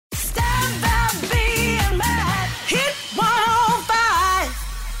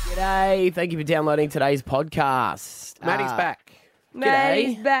G'day. Thank you for downloading today's podcast. Maddie's back.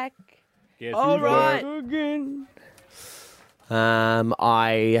 Maddie's back. Yes, All he's right. back. Again.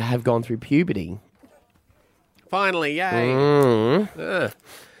 I have gone through puberty. Finally, yay.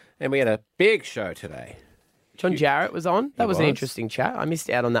 And we had a big show today. John Jarrett was on. That was an interesting chat. I missed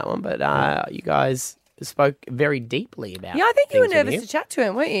out on that one, but you guys spoke very deeply about Yeah, I think you were things in nervous here. to chat to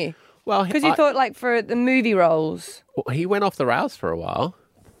him, weren't you? Well, Because you thought, like, for the movie roles. he went off the rails for a while.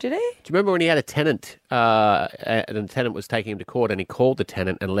 Did he? Do you remember when he had a tenant, and the tenant was taking him to court, and he called the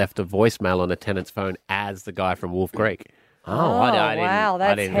tenant and left a voicemail on the tenant's phone as the guy from Wolf Creek? I didn't, wow, I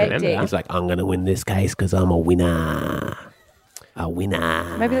that's didn't hectic. remember that. He's like, I'm going to win this case because I'm a winner. A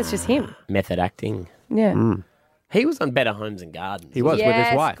winner. Maybe that's just him. Method acting. Yeah. He was on Better Homes and Gardens. He was with his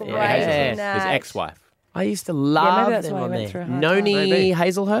Yes, wife. great in His that. ex-wife. I used to love that's them why he on went there. through a hard Noni Maybe.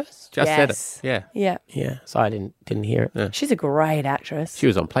 Hazelhurst. Just Yes. said it. Yeah. Yeah. Yeah, so I didn't hear it. She's a great actress. She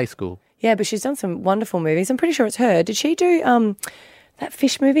was on Play School. Yeah, but she's done some wonderful movies. I'm pretty sure it's her. Did she do that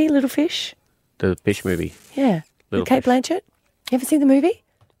fish movie, Little Fish? The fish movie. Yeah. Little With Kate Fish. Blanchett? You ever seen the movie?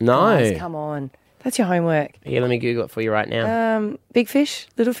 No. Guys, come on. That's your homework. Here, let me Google it for you right now. Big Fish,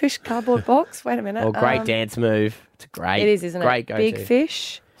 Little Fish, cardboard box. Wait a minute. Great dance move. It's great. It is, isn't great it? Go-to. Big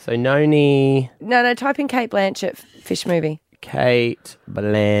Fish. So Noni, No, type in Kate Blanchett fish movie. Kate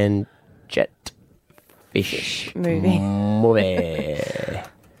Blanchett, fish Movie. movie.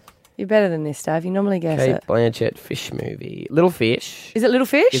 You're better than this, Stav. You normally guess Kate it. Blanchett, fish movie. Little Fish Is it Little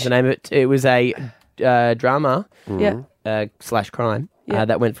Fish? is the name of it. It was a drama Yeah. / crime Yeah.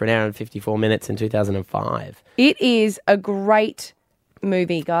 that went for an hour and 54 minutes in 2005. It is a great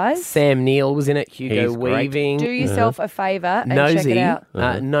movie, guys. Sam Neill was in it. Hugo He's great. Weaving. Do yourself a favour and Nosy. check it out.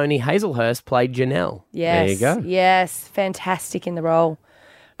 Noni Hazelhurst played Janelle. Yes. you go. Yes. Fantastic in the role.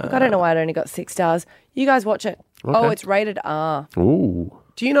 Look, I don't know why it only got 6 stars. You guys watch it. Oh, it's rated R. Ooh.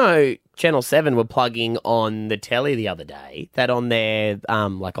 Do you know Channel 7 were plugging on the telly the other day that on their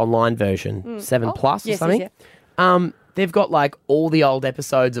like online version, 7 Plus or yes, something, yes, they've got like all the old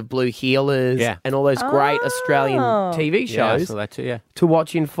episodes of Blue Heelers Yeah. and all those great Australian TV Yeah, I shows saw that too, yeah. to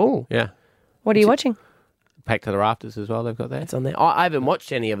watch in full. Yeah. What are you watching? Packed to the Rafters as well, they've got there. It's on there. I haven't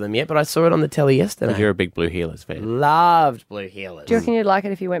watched any of them yet, but I saw it on the telly yesterday. You're a big Blue Heelers fan. Loved Blue Heelers. Do you reckon you'd like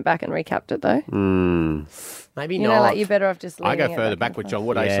it if you went back and recapped it, though? Maybe You not. know, like you're better off just I leaving go it further in back with the John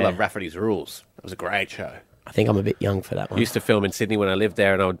Wood. I used to Yeah. love Rafferty's Rules. It was a great show. I think I'm a bit young for that one. I used to film in Sydney when I lived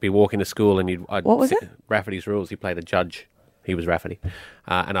there, and I would be walking to school, and I'd What was sit- it? Rafferty's Rules. He played a judge. He was Rafferty,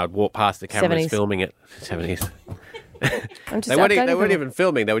 and I'd walk past the cameras 70s. filming it. 70s. I'm just They weren't updating even people.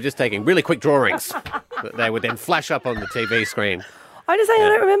 filming. They were just taking really quick drawings that they would then flash up on the TV screen. I'm just saying I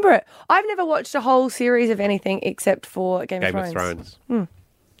don't remember it. I've never watched a whole series of anything except for Game Game of of Thrones. Thrones.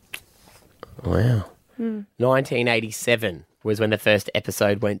 Wow. 1987 was when the first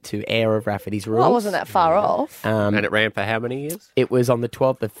episode went to air of Rafferty's Rules. Well, I wasn't that far off. And it ran for how many years? It was on the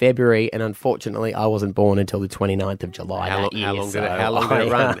 12th of February, and unfortunately, I wasn't born until the 29th of July How that year. long did so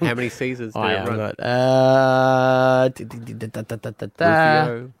it run? How many seasons did I it am run? not.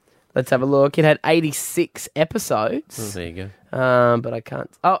 Rufio. Let's have a look. It had 86 episodes, Oh, there you go. but I can't.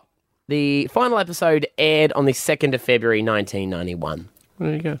 Oh, the final episode aired on the 2nd of February, 1991.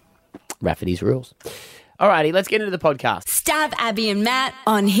 There you go. Rafferty's Rules. Alrighty, let's get into the podcast. Stav, Abby and Matt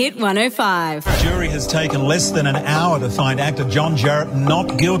on Hit 105. Jury has taken less than an hour to find actor John Jarrett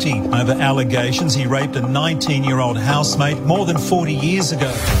not guilty over allegations he raped a 19-year-old housemate more than 40 years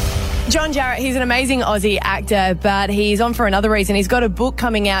ago. John Jarrett, he's an amazing Aussie actor, but he's on for another reason. He's got a book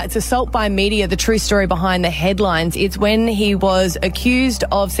coming out. It's Assault by Media, the true story behind the headlines. It's when he was accused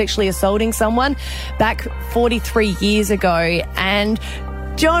of sexually assaulting someone back 43 years ago. And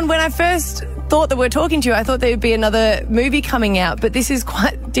John, when I first thought that we're talking to you, I thought there would be another movie coming out, but this is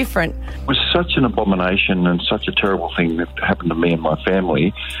quite different. It was such an abomination and such a terrible thing that happened to me and my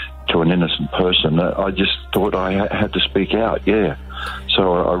family, to an innocent person. I just thought I had to speak out, yeah.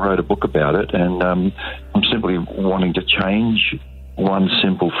 So I wrote a book about it, and I'm simply wanting to change one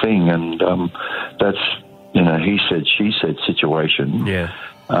simple thing, and that's, he said, she said situation. Yeah.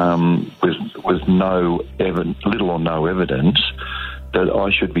 With little or no evidence that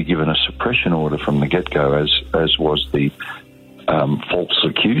I should be given a suppression order from the get-go, as was the false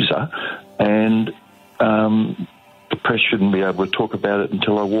accuser, and the press shouldn't be able to talk about it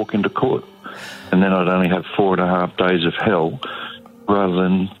until I walk into court. And then I'd only have 4.5 days of hell rather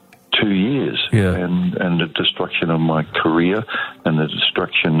than 2 years. Yeah. And the destruction of my career and the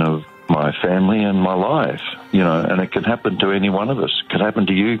destruction of my family and my life, and it can happen to any one of us. It could happen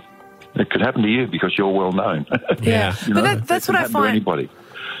to you. It could happen to you because you're well known. Yeah. But that's what I To find. anybody.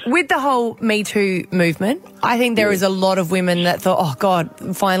 With the whole Me Too movement, I think there is a lot of women that thought, oh,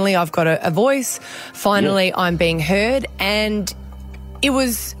 God, finally I've got a voice. Finally I'm being heard. And it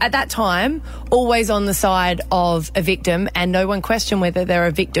was, at that time, always on the side of a victim, and no one questioned whether they're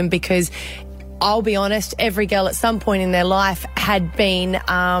a victim because, I'll be honest, every girl at some point in their life had been...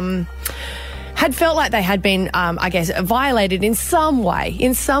 had felt like they had been, I guess, violated in some way.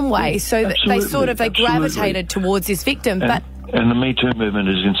 So that they gravitated towards this victim. And the Me Too movement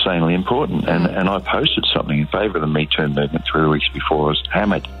is insanely important. And I posted something in favour of the Me Too movement 3 weeks before I was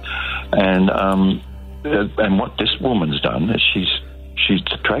hammered. And what this woman's done is she's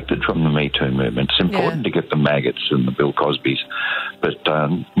detracted from the Me Too movement. It's important to get the maggots and the Bill Cosbys, but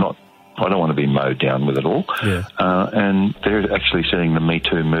not... I don't want to be mowed down with it all. Yeah. And they're actually setting the Me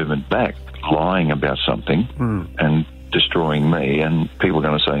Too movement back, lying about something and destroying me. And people are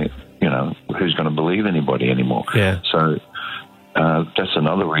going to say, who's going to believe anybody anymore? Yeah. So that's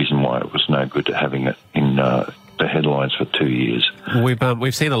another reason why it was no good to having it in the headlines for 2 years.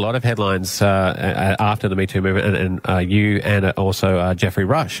 We've seen a lot of headlines after the Me Too movement, and you and also Jeffrey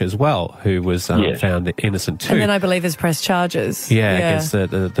Rush as well, who was found innocent too. And then I believe has pressed charges. Against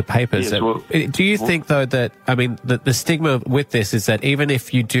the papers. Yes, do you think though that the stigma with this is that even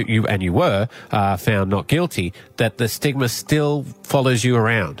if you were found not guilty, that the stigma still follows you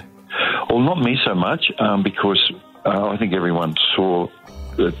around? Well, not me so much, because I think everyone saw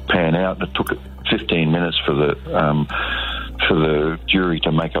it pan out. It took 15 minutes for the jury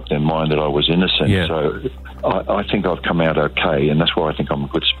to make up their mind that I was innocent. Yeah. So I think I've come out okay, and that's why I think I'm a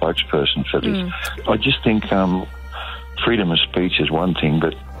good spokesperson for this. I just think freedom of speech is one thing,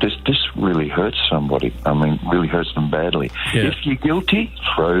 but this really hurts somebody. Really hurts them badly. Yeah. If you're guilty,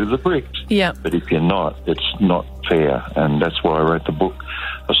 throw the bricks. Yeah. But if you're not, it's not fair, and that's why I wrote the book,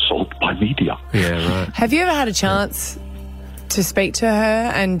 Assault by Media. Yeah, right. Have you ever had a chance to speak to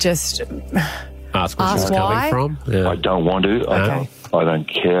her and just... Ask where she's coming from? Yeah. I don't want to. I don't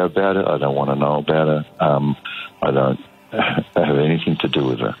care about it. I don't want to know about it. I don't have anything to do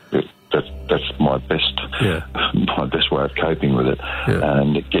with her. That's my best way of coping with it. Yeah.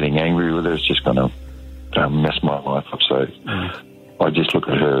 And getting angry with her is just going to mess my life up. So I just look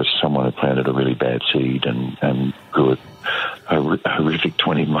at her as someone who planted a really bad seed and grew a horrific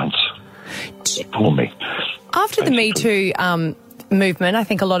 20 months for me. After the Me Too movement, I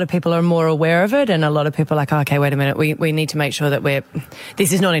think a lot of people are more aware of it, and a lot of people are like, okay, wait a minute, we need to make sure that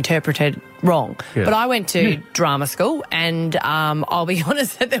this is not interpreted wrong. Yeah. But I went to drama school, and I'll be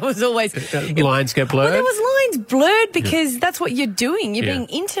honest that there was always... lines get blurred? Well, there was lines blurred because that's what you're doing. You're being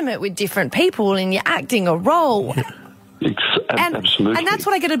intimate with different people and you're acting a role. Absolutely. And that's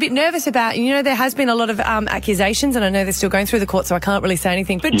what I get a bit nervous about. There has been a lot of accusations, and I know they're still going through the court, so I can't really say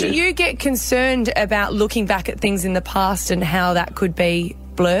anything. But do you get concerned about looking back at things in the past and how that could be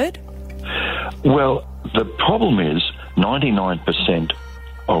blurred? Well, the problem is 99%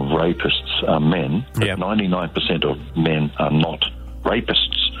 of rapists are men, but 99% of men are not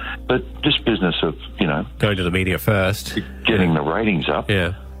rapists. But this business of, going to the media first, getting the ratings up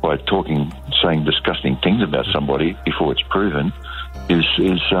by saying disgusting things about somebody before it's proven is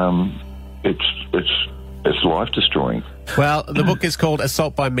life destroying. Well, the book is called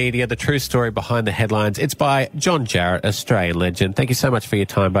Assault by Media, the true story behind the headlines. It's by John Jarratt, Australian legend. Thank you so much for your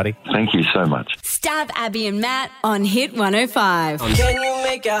time, buddy. Thank you so much. Stav, Abby and Matt on Hit 105. Can you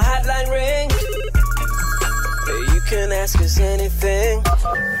make a hotline ring? You can ask us anything.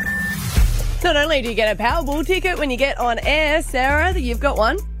 Not only do you get a Powerball ticket when you get on air, Sarah, that you've got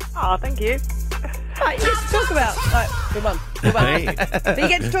one. Oh, thank you. Right, you get to talk about... good one. So you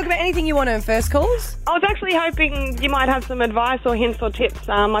get to talk about anything you want to in first calls? I was actually hoping you might have some advice or hints or tips.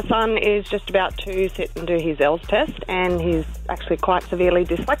 My son is just about to sit and do his ELS test, and he's actually quite severely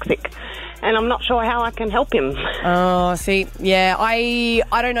dyslexic. And I'm not sure how I can help him. Oh, see, yeah, I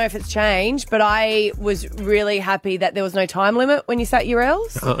don't know if it's changed, but I was really happy that there was no time limit when you sat your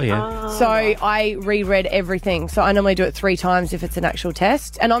ELS. Oh, yeah. So I reread everything. So I normally do it 3 times if it's an actual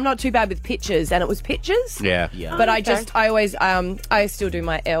test. And I'm not too bad with pictures, and it was pictures. Yeah. But I always, I still do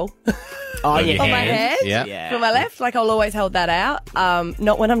my L. On my head, for my left, like I'll always hold that out.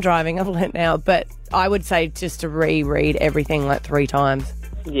 Not when I'm driving, I've learnt now, but I would say just to reread everything like 3 times.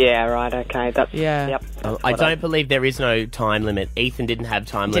 Yeah, right, okay. Yep. I don't believe there is no time limit. Ethan didn't have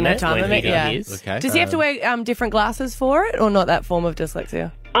time limit. He did his. Okay. Does he have to wear different glasses for it, or not that form of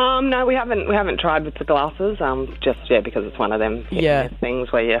dyslexia? No, we haven't tried with the glasses. Because it's one of them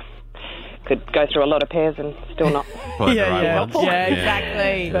things where you could go through a lot of pairs and still not.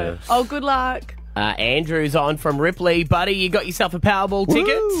 Exactly. Yeah. Oh, good luck. Andrew's on from Ripley, buddy. You got yourself a Powerball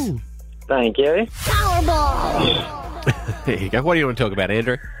ticket. Thank you. Powerball. There you go. What do you want to talk about,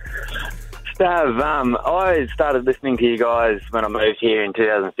 Andrew? Stav, I started listening to you guys when I moved here in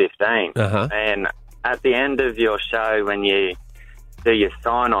 2015. And at the end of your show, when you do your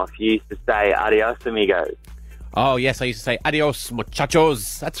sign-off, you used to say, adios, amigos. Oh, yes, I used to say, adios,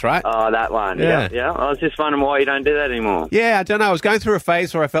 muchachos. That's right. Oh, that one. Yeah. I was just wondering why you don't do that anymore. Yeah, I don't know. I was going through a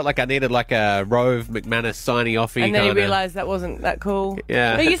phase where I felt like I needed like a Rove McManus signing-offy. And then you realised that wasn't that cool.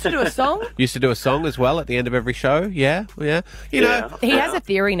 Yeah. They used to do a song. Used to do a song as well at the end of every show. Yeah. You know. He has a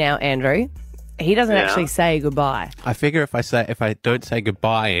theory now, Andrew. He doesn't actually say goodbye. I figure if I don't say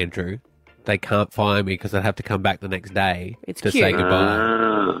goodbye, Andrew, they can't fire me because I'd have to come back the next day to say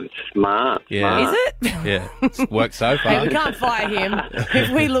goodbye. Smart. Yeah. Is it? Yeah. It's worked so far. Hey, we can't fire him.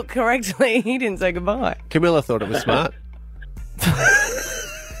 If we look correctly, he didn't say goodbye. Camilla thought it was smart.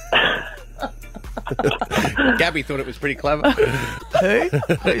 Gabby thought it was pretty clever. Who?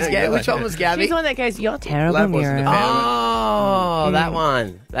 Who's Gabby? Which one was Gabby? She's the one that goes, you're terrible, That wasn't Mira. the family. Oh,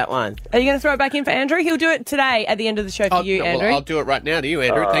 that one. Are you going to throw it back in for Andrew? He'll do it today at the end of the show for you, Andrew. I'll do it right now to you,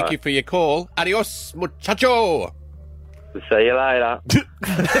 Andrew. Thank you for your call. Adios, muchacho. See you later.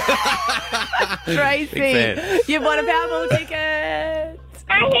 Tracy, you've won a Powerball ticket.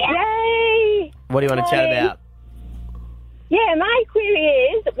 Yay! What do you want to chat about? Yeah, my query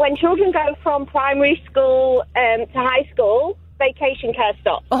is, when children go from primary school to high school, vacation care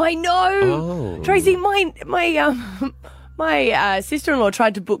stops. Oh, I know. Oh. Tracy, my sister-in-law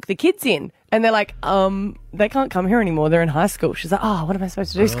tried to book the kids in, and they're like, they can't come here anymore. They're in high school. She's like, what am I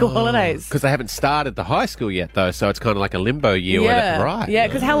supposed to do? School holidays. Because they haven't started the high school yet, though, so it's kind of like a limbo year. Right. Yeah,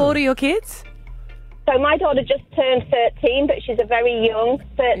 because how old are your kids? So my daughter just turned 13, but she's a very young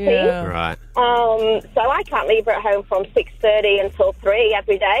 13. Yeah. Right. So I can't leave her at home from 6:30 until 3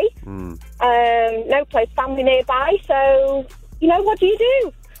 every day. No close family nearby, so, what do you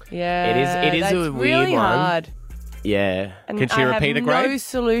do? Yeah. It is that's a weird really one. hard. Yeah. And Can she repeat a no grade?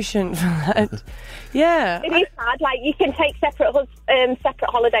 solution for that. Yeah. It is hard. Like, you can take separate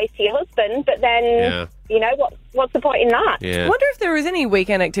holidays to your husband, but then, what's the point in that? Yeah. I wonder if there is any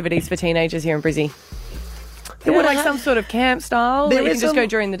weekend activities for teenagers here in Brizzy. Like some sort of camp style that you can just go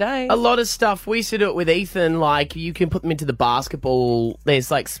during the day. A lot of stuff. We used to do it with Ethan. Like, you can put them into the basketball. There's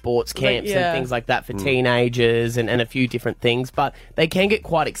like sports camps and things like that for teenagers and a few different things. But they can get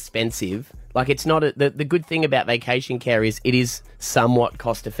quite expensive. Like, it's not the good thing about vacation care is it is somewhat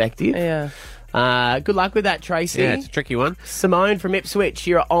cost effective. Yeah. Good luck with that, Tracy. Yeah, it's a tricky one. Simone from Ipswich,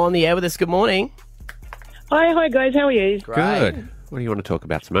 you're on the air with us. Good morning. Hi guys, how are you? Good. What do you want to talk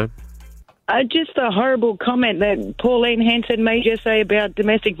about, Simone? Just a horrible comment that Pauline Hanson made yesterday about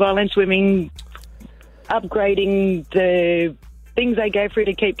domestic violence women upgrading the things they go through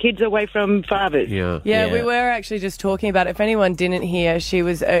to keep kids away from fathers. Yeah, we were actually just talking about it. If anyone didn't hear, she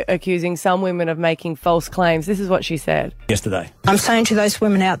was accusing some women of making false claims. This is what she said. Yesterday. I'm saying to those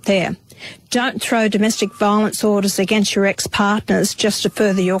women out there, don't throw domestic violence orders against your ex-partners just to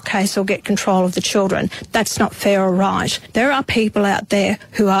further your case or get control of the children. That's not fair or right. There are people out there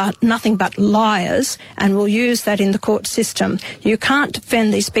who are nothing but liars and will use that in the court system. You can't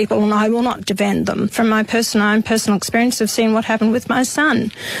defend these people, and I will not defend them. From my own personal experience, I've seen what happened with my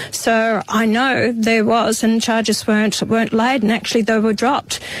son. So I know there was, and charges weren't laid, and actually they were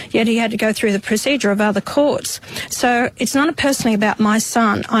dropped. Yet he had to go through the procedure of other courts. So it's not personally about my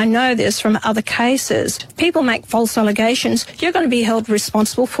son. I know this from other cases. People make false allegations. You're going to be held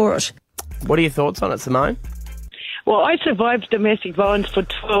responsible for it. What are your thoughts on it, Simone? Well, I survived domestic violence for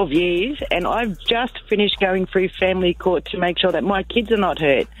 12 years, and I've just finished going through family court to make sure that my kids are not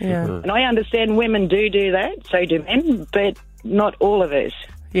hurt. Yeah. And I understand women do that, so do men, but not all of us.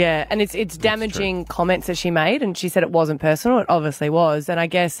 Yeah, and it's damaging comments that she made, and she said it wasn't personal. It obviously was. And I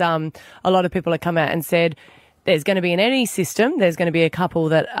guess a lot of people have come out and said there's going to be in any system, there's going to be a couple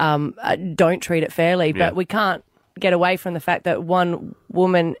that don't treat it fairly, but we can't get away from the fact that one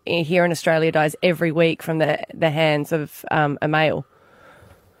woman here in Australia dies every week from the hands of a male.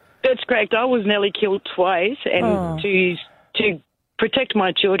 That's correct. I was nearly killed twice, and to protect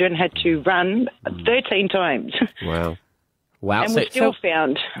my children had to run 13 times. Wow. And we're still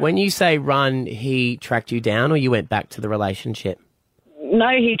found. When you say run, he tracked you down or you went back to the relationship? No,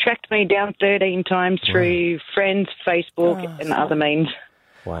 he tracked me down 13 times through friends, Facebook, and other means.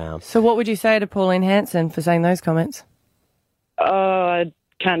 Wow. So what would you say to Pauline Hanson for saying those comments? I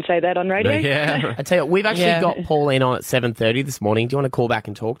can't say that on radio. Yeah. I tell you what, we've actually got Pauline on at 7:30 this morning. Do you want to call back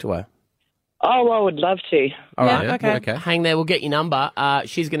and talk to her? Oh, I would love to. All right. Yeah, Okay. Hang there. We'll get your number.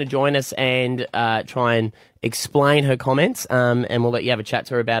 She's going to join us and try and explain her comments, and we'll let you have a chat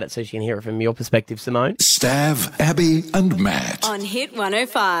to her about it so she can hear it from your perspective, Simone. Stav, Abby and Matt. On Hit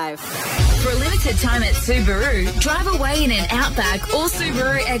 105. For a limited time at Subaru, drive away in an Outback or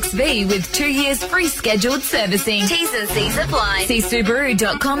Subaru XV with 2 years free scheduled servicing. T's and C's apply. See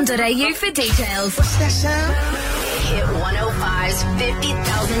Subaru.com.au for details. What's that sound? Hit 105's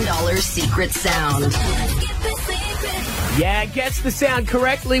 $50,000 secret sound. Yeah, gets the sound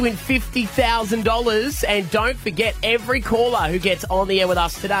correctly, win $50,000. And don't forget, every caller who gets on the air with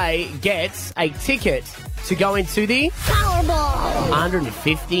us today gets a ticket to go into the Powerball.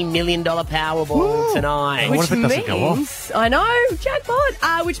 $150 million Powerball tonight. Which means, I know,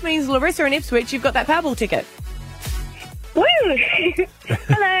 jackpot. Which means Larissa and Ipswich, you've got that Powerball ticket. Woo!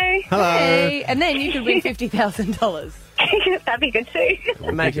 Hello. Hello. Hey, and then you could win $50,000. That'd be good too.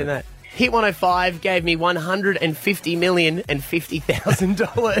 Imagine that. Hit 105 gave me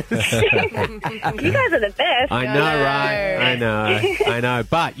 $150,050,000. You guys are the best. I know, right? I know.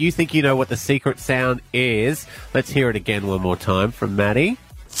 But you think you know what the secret sound is. Let's hear it again one more time from Maddie.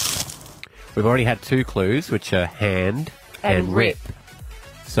 We've already had 2 clues, which are hand and rip.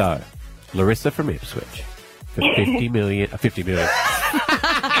 So, Larissa from Ipswich for 50 million.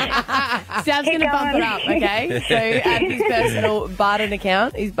 Stav's going to bump it up, okay? So at his personal Barton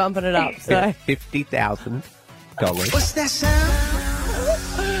account, he's bumping it up. So $50,000. What's that sound?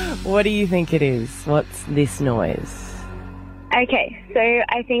 what do you think it is? What's this noise? Okay, so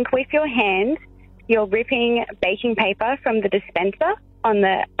I think with your hand, you're ripping baking paper from the dispenser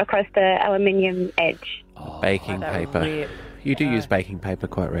across the aluminium edge. Baking paper. Rip. You do use baking paper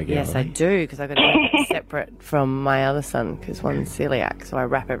quite regularly. Yes, I do, because I've got to make it separate from my other son, because one's celiac, so I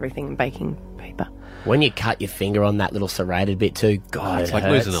wrap everything in baking paper. When you cut your finger on that little serrated bit too, God, It's it like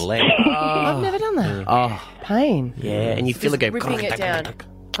hurts. losing a leg. I've never done that. Oh, Pain. yeah, and you feel it go... Ripping it down.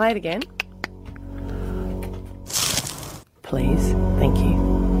 Play it again. Please. Thank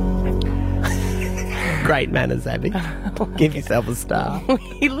you. Great manners, Abby. Give yourself a star.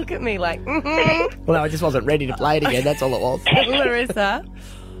 You look at me like, Well, no, I just wasn't ready to play it again. That's all it was. Larissa.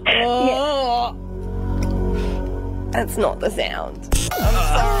 Oh. That's not the sound.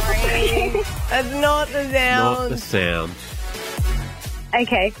 I'm sorry. That's not the sound. Not the sound.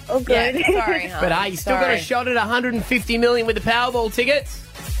 Okay, all good. Yeah, sorry, hon. But hey, you still got a shot at $150 million with the Powerball tickets.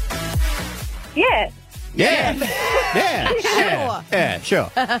 Yeah. Yeah.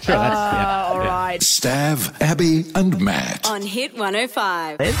 Sure. That's, all right. Stav, Abby and Matt. On Hit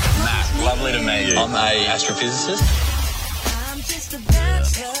 105. Matt, lovely to meet you. I'm a astrophysicist.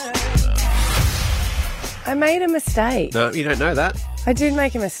 I made a mistake. No, you don't know that. I did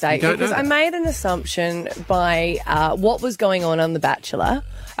make a mistake You don't because know I that. made an assumption by what was going on The Bachelor.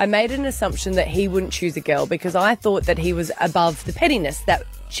 I made an assumption that he wouldn't choose a girl because I thought that he was above the pettiness that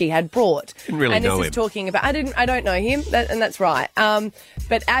she had brought. Didn't really and this know is him. talking about I don't know him, and that's right.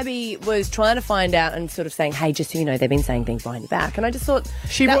 But Abby was trying to find out and sort of saying, hey, just so you know, they've been saying things behind your back. And I just thought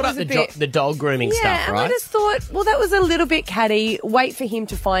She that brought was up a bit, the dog grooming yeah, stuff, and right? I just thought, well, that was a little bit catty. Wait for him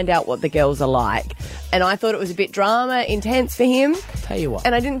to find out what the girls are like. And I thought it was a bit drama intense for him. Tell you what.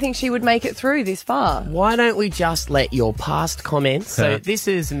 And I didn't think she would make it through this far. Why don't we just let your past comments... So this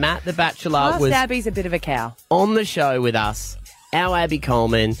is Matt the Bachelor Past was Abby's a bit of a cow. on the show with us. Our Abby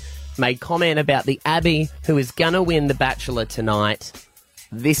Coleman made comment about the Abby who is going to win The Bachelor tonight.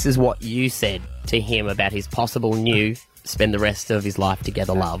 This is what you said to him about his possible new spend the rest of his life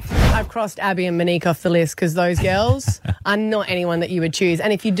together love. I've crossed Abby and Monique off the list because those girls are not anyone that you would choose.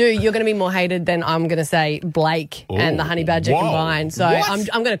 And if you do, you're going to be more hated than I'm going to say Blake and the Honey Badger combined. So I'm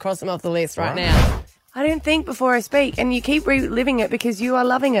going to cross them off the list right now. I didn't think before I speak, and you keep reliving it because you are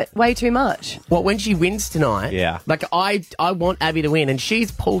loving it way too much. Well, when she wins tonight, like I want Abby to win, and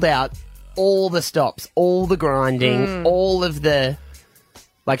she's pulled out all the stops, all the grinding, all of the...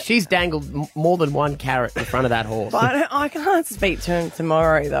 Like, she's dangled more than one carrot in front of that horse. But I can't speak to him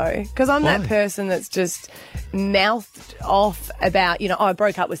tomorrow, though, because I'm that person that's just mouthed off about, I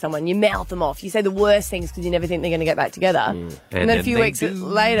broke up with someone. You mouth them off. You say the worst things because you never think they're going to get back together. And then a few weeks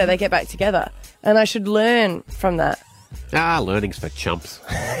later, they get back together. And I should learn from that. Learning's for chumps.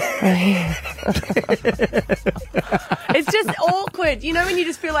 It's just awkward. You know when you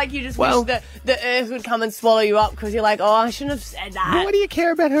just feel like you just wish that the earth would come and swallow you up because you're like, I shouldn't have said that. Well, why do you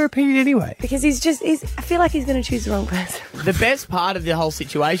care about her opinion anyway? Because I feel like he's going to choose the wrong person. The best part of the whole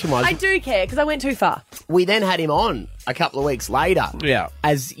situation was... I do care because I went too far. We then had him on a couple of weeks later. Yeah.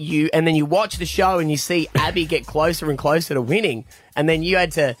 And then you watch the show and you see Abby get closer and closer to winning. and then you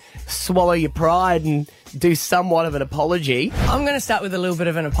had to swallow your pride and do somewhat of an apology. I'm going to start with a little bit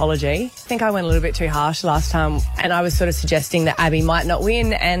of an apology. I think I went a little bit too harsh last time, and I was sort of suggesting that Abby might not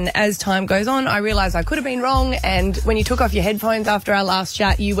win, and as time goes on, I realised I could have been wrong, and when you took off your headphones after our last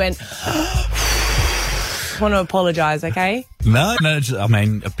chat, you went... want to apologise, okay? No, I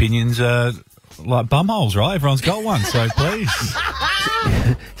mean, opinions are like bumholes, right? Everyone's got one, so please.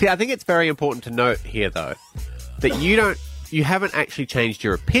 See, I think it's very important to note here, though, that you haven't actually changed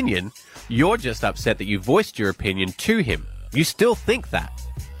your opinion. You're just upset that you voiced your opinion to him. You still think that.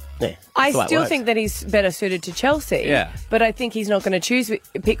 Yeah, I still think that he's better suited to Chelsea. Yeah. But I think he's not going to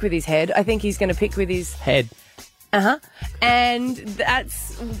pick with his head. I think he's going to pick with his... head. And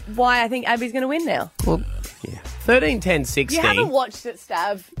that's why I think Abby's going to win now. Well, yeah. 13, 10, 60. You haven't watched it,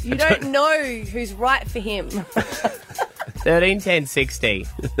 Stav. You don't know who's right for him. 13, 10, 60.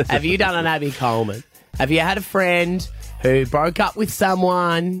 Have you done an Abby Coleman? Have you had a friend who broke up with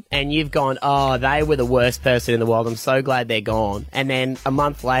someone and you've gone, oh, they were the worst person in the world, I'm so glad they're gone. And then a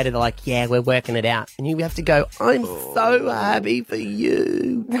month later, they're like, yeah, we're working it out. And you have to go, I'm so happy for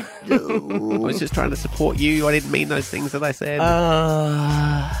you. I was just trying to support you. I didn't mean those things that I said.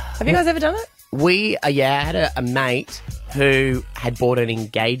 Have you guys ever done it? I had a mate who had bought an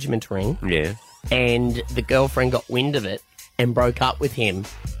engagement ring. Yeah. And the girlfriend got wind of it and broke up with him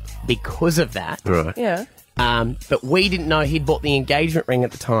because of that. Right. Yeah. But we didn't know he'd bought the engagement ring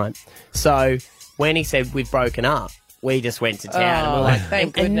at the time. So when he said we've broken up, we just went to town and we're like,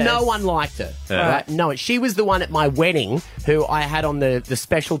 thank and goodness. no one liked her. Right? No, she was the one at my wedding who I had on the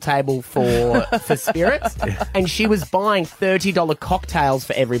special table for spirits, and she was buying $30 cocktails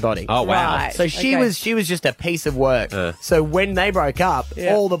for everybody. Oh wow! Right. So she was just a piece of work. So when they broke up,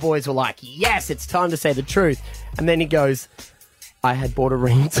 all the boys were like, yes, it's time to say the truth. And then he goes, I had bought a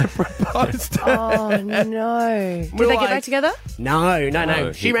ring to propose to her. Oh, no. Did they get back together?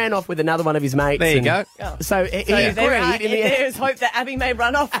 No. She ran off with another one of his mates. There you go. So he agreed. There's hope that Abby may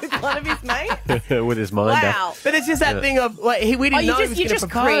run off with one of his mates. With his mind up. Wow. But it's just that thing of, like, we didn't know he was you going to just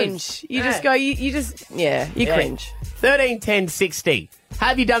propose. cringe. You just go, you cringe. 13, 10, 60.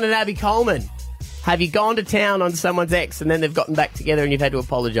 Have you done an Abby Coleman? Have you gone to town on someone's ex and then they've gotten back together and you've had to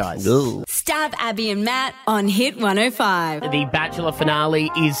apologise? Stav, Abby and Matt on Hit 105. The Bachelor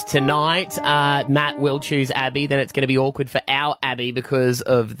finale is tonight. Matt will choose Abby. Then it's going to be awkward for our Abby because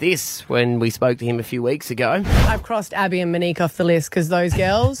of this when we spoke to him a few weeks ago. I've crossed Abby and Monique off the list because those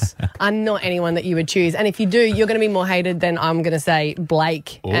girls are not anyone that you would choose. And if you do, you're going to be more hated than I'm going to say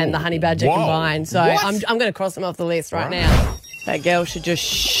Blake and the Honey Badger combined. So I'm going to cross them off the list right now. That girl should just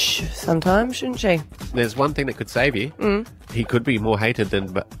shh sometimes, shouldn't she? There's one thing that could save you. He could be more hated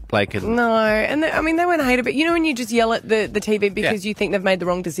than Blake and... No, and they weren't hated, but you know when you just yell at the TV because you think they've made the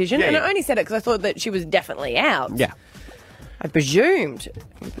wrong decision? Yeah, and I only said it because I thought that she was definitely out. Yeah. I presumed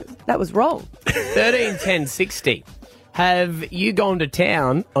that was wrong. 13, 10, 60. Have you gone to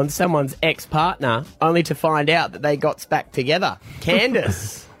town on someone's ex-partner only to find out that they got back together?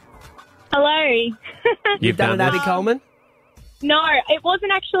 Candace. Hello. You've done an Abby Coleman? No, it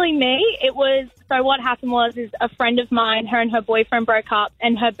wasn't actually me. It was, so what happened was a friend of mine, her and her boyfriend broke up,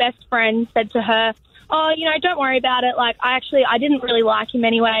 and her best friend said to her, oh, don't worry about it. Like, I didn't really like him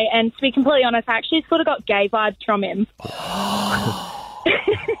anyway. And to be completely honest, I actually sort of got gay vibes from him.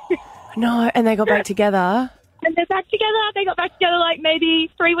 No, and they got back together. And they're back together. They got back together like maybe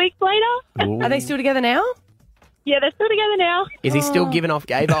 3 weeks later. Are they still together now? Yeah, they're still together now. Is he still giving off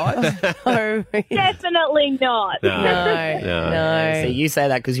gay vibes? Oh, definitely not. No. See, you say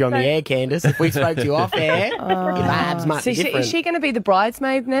that because you're on the air, Candace. If we spoke to you off air, your vibes might be different. Is she going to be the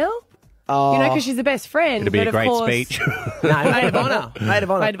bridesmaid now? Oh. Because she's the best friend. It'd be a great speech. No, maid of honour. Maid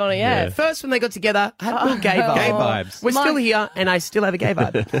of honour. Maid of honour, yeah. First, when they got together, I had a little gay vibe. Gay vibes. We're still here, and I still have a gay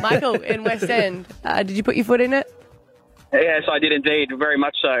vibe. Michael, in West End, did you put your foot in it? Yes, I did indeed, very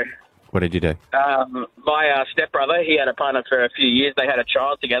much so. What did you do? My stepbrother, he had a partner for a few years. They had a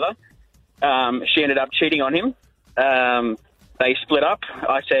child together. She ended up cheating on him. They split up.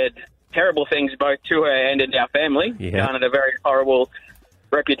 I said terrible things both to her and in our family. Garnered a very horrible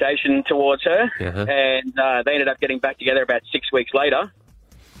reputation towards her. And they ended up getting back together about 6 weeks later.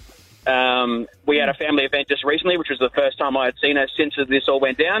 We had a family event just recently, which was the first time I had seen her since this all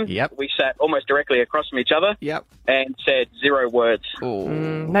went down. We sat almost directly across from each other and said 0 words.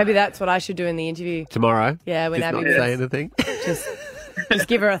 Maybe that's what I should do in the interview. Tomorrow? Yeah, when Just Abby not say anything? Just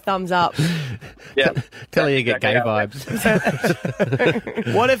give her a thumbs up. Tell her you get gay vibes.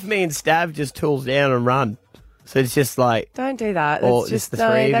 What if me and Stav just tools down and run? So it's just like... Don't do that. Or That's just the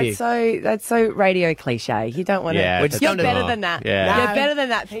three of you. That's so radio cliche. You don't want to... Yeah, You're better than that. Yeah. You're better than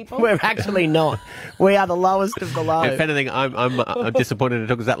that, people. We're actually not. We are the lowest of the low. If anything, I'm disappointed it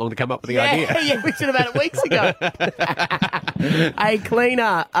took us that long to come up with the idea. Yeah, we should have had it weeks ago. Hey,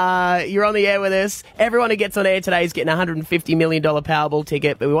 Cleaner, you're on the air with us. Everyone who gets on air today is getting a $150 million Powerball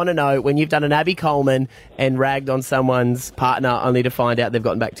ticket, but we want to know when you've done an Abby Coleman and ragged on someone's partner only to find out they've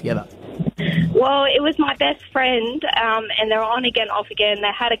gotten back together. Well, it was my best friend, and they were on again, off again.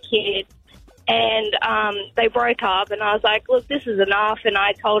 They had a kid, and they broke up, and I was like, look, this is enough, and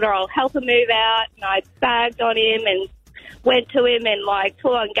I told her I'll help her move out, and I bagged on him and went to him and, like,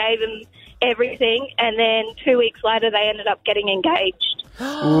 full on gave him everything, and then 2 weeks later they ended up getting engaged.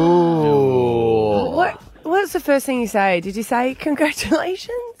 Ooh. What's the first thing you say? Did you say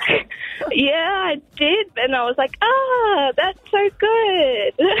congratulations? Yeah, I did, and I was like, that's so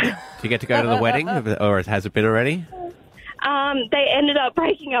good. Do you get to go to the wedding, or has it been already? They ended up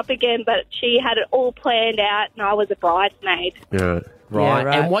breaking up again, but she had it all planned out, and I was a bridesmaid. Yeah. Right.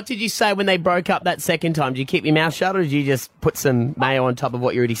 And what did you say when they broke up that second time? Did you keep your mouth shut, or did you just put some mayo on top of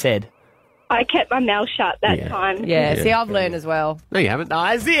what you already said? I kept my mouth shut that time. Yeah, see, I've learned as well. No, you haven't. No,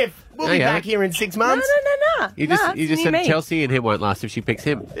 as if. We'll be back here in 6 months. No. You just said Chelsea and him won't last if she picks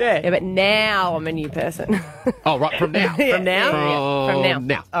him. Yeah, but now I'm a new person. Oh, right, from now. From now? From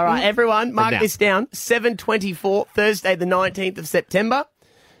now. All right, everyone, mark now. this down. 7:24, Thursday the 19th of September.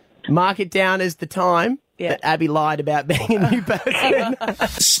 Mark it down as the time that Abby lied about being a new person.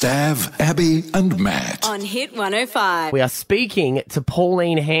 Stav, Abby and Matt. On Hit 105. We are speaking to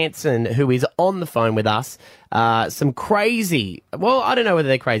Pauline Hanson, who is on the phone with us. Some crazy, well, I don't know whether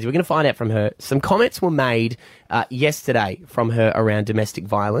they're crazy. We're going to find out from her. Some comments were made yesterday from her around domestic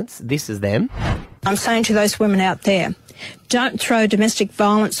violence. This is them. I'm saying to those women out there, don't throw domestic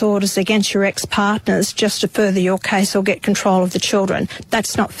violence orders against your ex-partners just to further your case or get control of the children.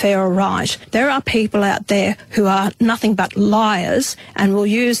 That's not fair or right. There are people out there who are nothing but liars and will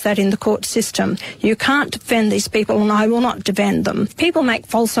use that in the court system. You can't defend these people, and I will not defend them. People make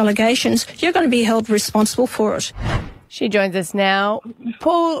false allegations. You're going to be held responsible for it. She joins us now.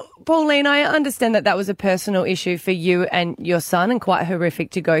 Pauline, I understand that was a personal issue for you and your son and quite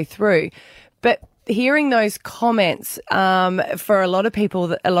horrific to go through. But hearing those comments for a lot of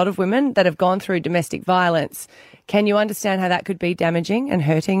people, a lot of women that have gone through domestic violence, can you understand how that could be damaging and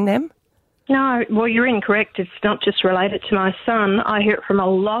hurting them? No, well, you're incorrect. It's not just related to my son. I hear it from a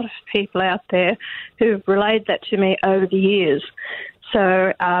lot of people out there who have relayed that to me over the years.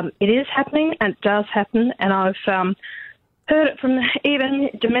 So it is happening, and it does happen, and I've heard it from even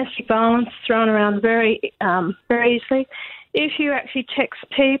domestic violence thrown around very easily. If you actually text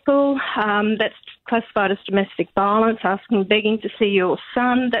people, that's classified as domestic violence, asking, begging to see your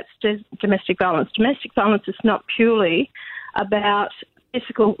son, that's domestic violence. Domestic violence is not purely about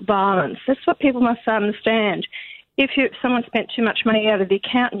physical violence. That's what people must understand. If someone spent too much money out of the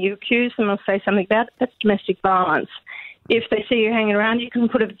account and you accuse them or say something about it, that's domestic violence. If they see you hanging around, you can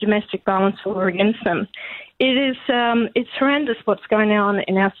put a domestic violence order against them. It's horrendous what's going on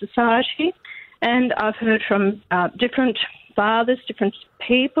in our society, and I've heard from different fathers, different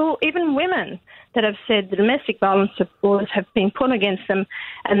people, even women, that have said the domestic violence orders have been put against them,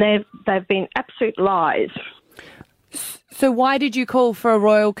 and they've been absolute lies. So why did you call for a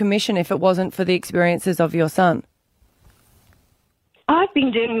royal commission if it wasn't for the experiences of your son? I've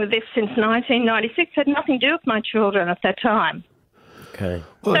been dealing with this since 1996. Had nothing to do with my children at that time. Okay.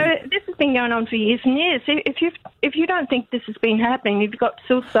 So this has been going on for years and years. If you don't think this has been happening, you've got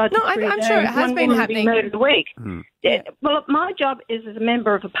suicide. No, I'm sure it has been happening. Murdered a week. Yeah, well, my job is as a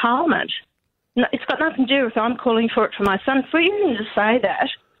member of a parliament. No, it's got nothing to do with I'm calling for it for my son. For you to say that,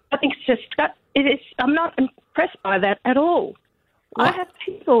 I think it's just I'm not impressed by that at all. I have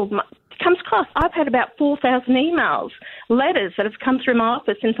people. Comes across. I've had about 4,000 emails, letters that have come through my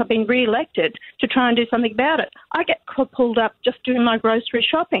office since I've been re-elected to try and do something about it. I get pulled up just doing my grocery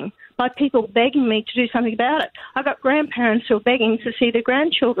shopping by people begging me to do something about it. I've got grandparents who are begging to see their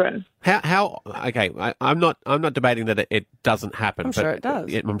grandchildren. Okay, I'm not debating that it doesn't happen. I'm sure it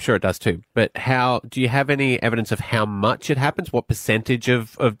does. I'm sure it does too. But do you have any evidence of how much it happens? What percentage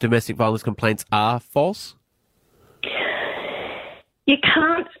of domestic violence complaints are false? You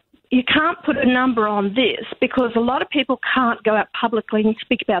can't put a number on this because a lot of people can't go out publicly and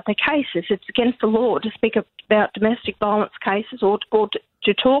speak about their cases. It's against the law to speak about domestic violence cases or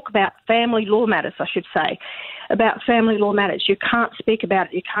to talk about family law matters, I should say, about family law matters. You can't speak about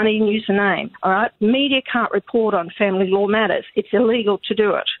it. You can't even use a name, all right? Media can't report on family law matters. It's illegal to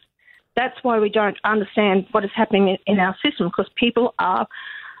do it. That's why we don't understand what is happening in our system, because people are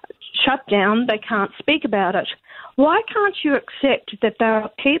shut down. They can't speak about it. Why can't you accept that there are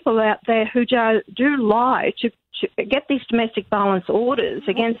people out there who do lie to get these domestic violence orders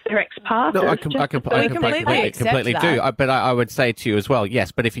against their ex-partners? No, I completely do. But I would say to you as well,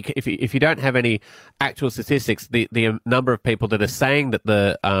 yes. But if you don't have any actual statistics, the number of people that are saying that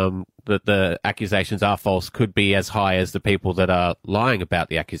the accusations are false could be as high as the people that are lying about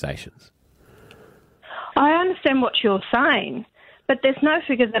the accusations. I understand what you're saying, but there's no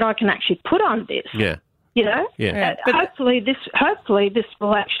figure that I can actually put on this. Yeah. You know, hopefully this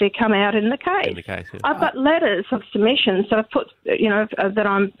will actually come out in the case. I've got letters of submissions that I've put, that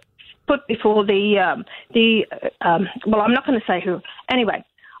I'm put before well, I'm not going to say who. Anyway,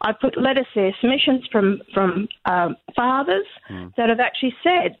 I put letters there, submissions from fathers that have actually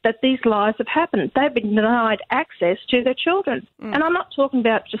said that these lies have happened. They've been denied access to their children, and I'm not talking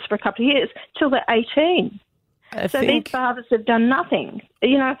about just for a couple of years till they're 18. These fathers have done nothing,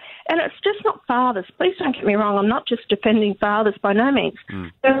 and it's just not fathers. Please don't get me wrong. I'm not just defending fathers by no means.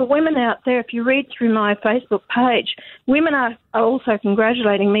 There are women out there, if you read through my Facebook page, women are also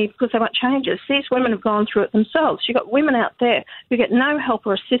congratulating me because they want changes. These women have gone through it themselves. You've got women out there who get no help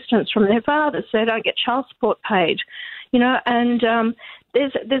or assistance from their fathers. They don't get child support paid, and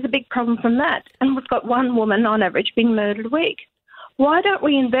there's a big problem from that. And we've got one woman on average being murdered a week. Why don't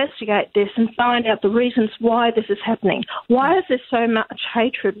we investigate this and find out the reasons why this is happening? Why is there so much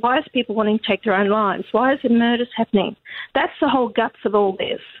hatred? Why is people wanting to take their own lives? Why is there murders happening? That's the whole guts of all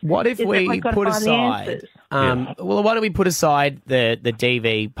this. What if we put aside? Well, why don't we put aside the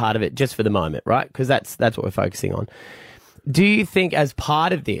DV part of it just for the moment, right? Because that's what we're focusing on. Do you think as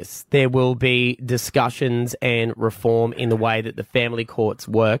part of this there will be discussions and reform in the way that the family courts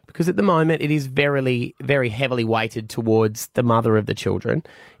work? Because at the moment it is very, very heavily weighted towards the mother of the children.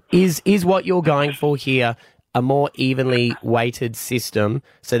 Is what you're going for here a more evenly weighted system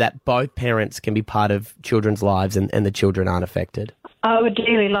so that both parents can be part of children's lives and the children aren't affected? I would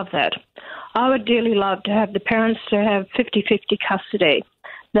dearly love that. I would dearly love to have the parents to have 50-50 custody.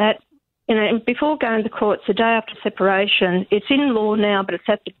 That before going to courts the day after separation, it's in law now, but it's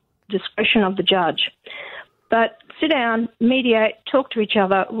at the discretion of the judge. But sit down, mediate, talk to each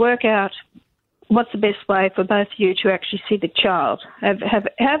other, work out what's the best way for both of you to actually see the child.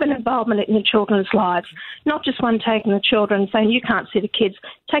 Have an involvement in the children's lives, not just one taking the children saying, you can't see the kids,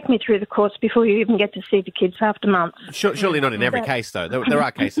 take me through the courts before you even get to see the kids after months. Surely not in every case, though. There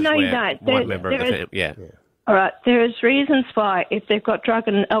are cases where you don't. One member of the family... Yeah. All right, there is reasons why, if they've got drug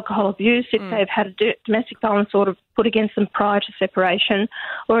and alcohol abuse, if they've had a domestic violence order put against them prior to separation,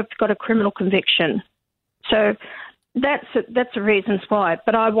 or if they've got a criminal conviction. So that's the reasons why.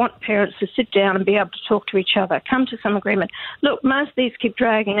 But I want parents to sit down and be able to talk to each other, come to some agreement. Look, most of these keep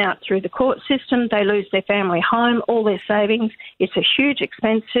dragging out through the court system. They lose their family home, all their savings. It's a huge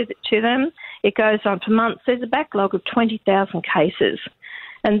expense to them. It goes on for months. There's a backlog of 20,000 cases.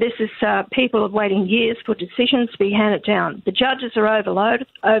 And this is people are waiting years for decisions to be handed down. The judges are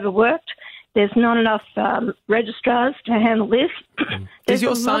overworked. There's not enough registrars to handle this. Does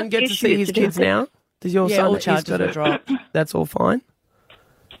your son get to see his kids now? Does your son? All charges are dropped. That's all fine.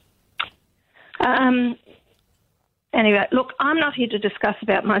 Anyway, look, I'm not here to discuss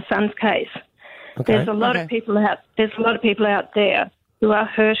about my son's case. Okay. There's a lot of people out there who are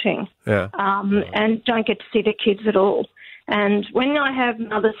hurting and don't get to see their kids at all. And when I have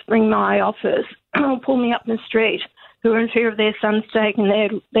mothers ring my office or pull me up in the street who are in fear of their sons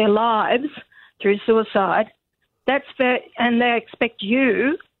taking their lives through suicide, and they expect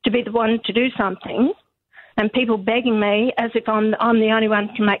you to be the one to do something, and people begging me as if I'm the only one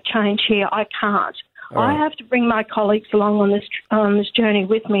who can make change here. I can't. I have to bring my colleagues along on this journey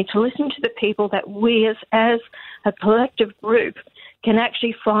with me to listen to the people that we as a collective group can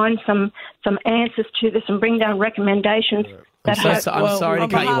actually find some answers to this and bring down recommendations. I'm sorry to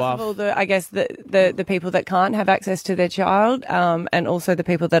cut you off. All the people that can't have access to their child, and also the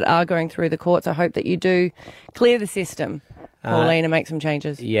people that are going through the courts, I hope that you do clear the system, Pauline, and make some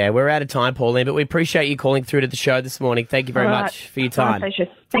changes. Yeah, we're out of time, Pauline, but we appreciate you calling through to the show this morning. Thank you very much for your time. My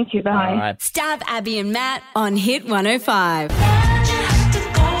pleasure. Thank you. Bye. All right. Stav, Abby and Matt on Hit 105.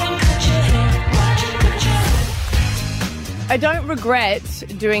 I don't regret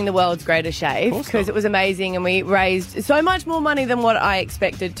doing the world's greatest shave because it was amazing and we raised so much more money than what I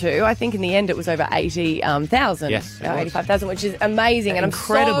expected to. I think in the end it was over 80,000. Yes, 85,000, which is amazing. And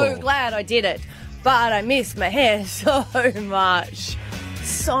incredible. I'm so glad I did it. But I missed my hair so much.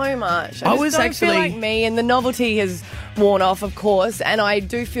 So much. I just don't feel like me, and the novelty has worn off, of course, and I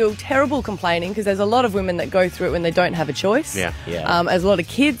do feel terrible complaining because there's a lot of women that go through it when they don't have a choice. Yeah. There's a lot of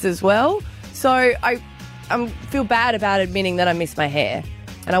kids as well. So I feel bad about admitting that I miss my hair.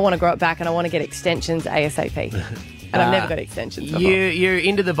 and I want to grow it back, and I want to get extensions ASAP. And I've never got extensions before. You're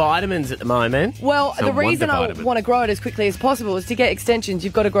into the vitamins at the moment. Well, the reason I want to grow it as quickly as possible is to get extensions,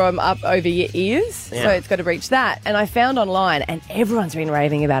 you've got to grow them up over your ears. So it's got to reach that. And I found online, and everyone's been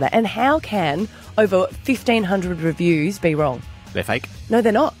raving about it. And how can over 1,500 reviews be wrong? They're fake? No,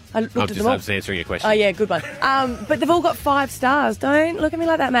 they're not. I looked at them all. I was answering your question. Oh, yeah, good one. But they've all got 5 stars. Don't look at me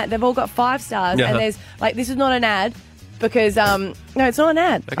like that, Matt. They've all got 5 stars. And there's, this is not an ad. Because, no, it's not an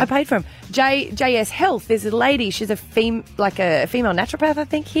ad. Okay. I paid for them. JS Health, there's a lady, she's a female naturopath, I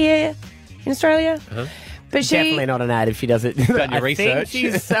think, here in Australia. Uh-huh. But definitely not an ad if she does it. Done your research.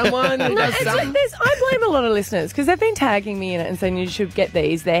 She's someone. I blame a lot of listeners because they've been tagging me in it and saying you should get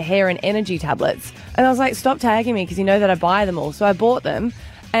these. They're hair and energy tablets. And I was like, stop tagging me because you know that I buy them all. So I bought them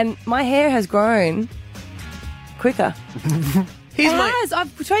and my hair has grown quicker.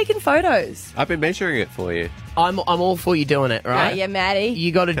 I've taken photos. I've been measuring it for you. I'm all for you doing it, right? Yeah, Maddie.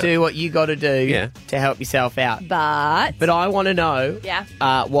 You got to do what you got to do to help yourself out. But I want to know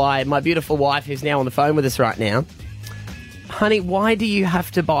why my beautiful wife, who's now on the phone with us right now, honey, why do you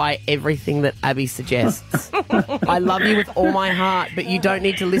have to buy everything that Abby suggests? I love you with all my heart, but you don't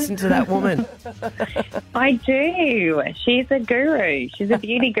need to listen to that woman. I do. She's a guru. She's a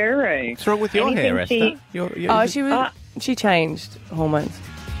beauty guru. What's wrong with your hair, Esther? She changed hormones.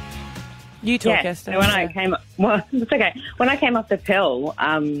 You talk, Esther. So when I came, it's okay. When I came off the pill,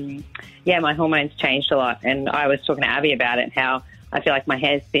 my hormones changed a lot, and I was talking to Abby about it, how I feel like my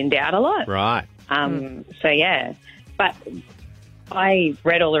hair's thinned out a lot. Right. But I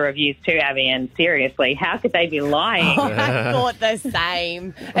read all the reviews too, Abby, and seriously, how could they be lying? I thought the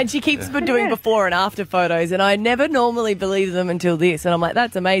same. And she keeps doing before and after photos, and I never normally believe them until this. And I'm like,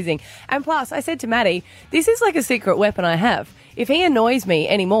 that's amazing. And plus, I said to Maddie, this is like a secret weapon I have. If he annoys me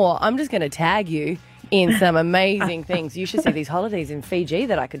anymore, I'm just going to tag you in some amazing things. You should see these holidays in Fiji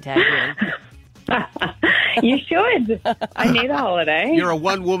that I could tag you in. You should. I need a holiday. You're a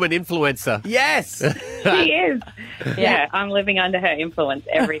one-woman influencer. Yes. She is. Yeah, I'm living under her influence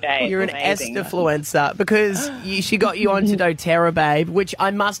every day. You're an Esther-fluencer because she got you onto doTERRA, babe, which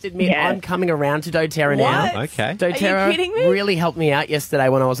I must admit I'm coming around to doTERRA now. Okay. doTERRA Are you kidding me? really helped me out yesterday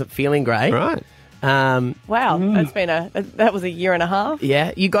when I wasn't feeling great. Right. Wow, that was a year and a half.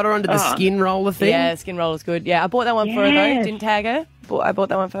 Yeah, you got her onto the skin roller thing. Yeah, skin roller's good. Yeah, I bought that one for her though. Didn't tag her. I bought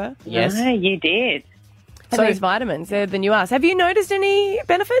that one for her. Yes, you did. And those vitamins, they're the new ass. Have you noticed any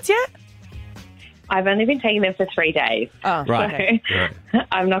benefits yet? I've only been taking them for 3 days. Oh, right. So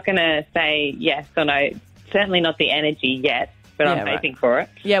I'm not going to say yes or no. Certainly not the energy yet, but I'm hoping for it.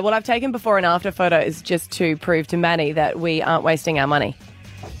 Yeah, well, I've taken before and after photos just to prove to Manny that we aren't wasting our money.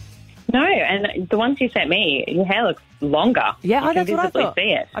 No, and the ones you sent me, your hair looks longer. Yeah, that's what I thought.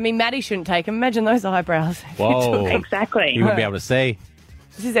 See it. I mean, Maddie shouldn't take them. Imagine those eyebrows. Whoa. Exactly. You wouldn't be able to see.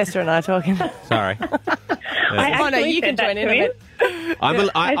 This is Esther and I talking. Sorry. I no, you can join in a bit.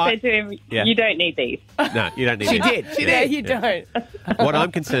 I said to him, you don't need these. No, you don't need She these. did. Yeah, you don't. What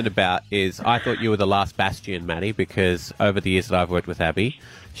I'm concerned about is I thought you were the last bastion, Maddie, because over the years that I've worked with Abby,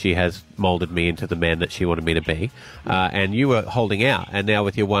 she has moulded me into the man that she wanted me to be. And you were holding out. And now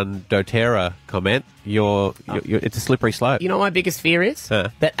with your one doTERRA comment, it's a slippery slope. You know what my biggest fear is?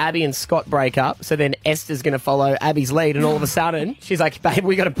 That Abby and Scott break up, so then Esther's going to follow Abby's lead, and all of a sudden, she's like, babe,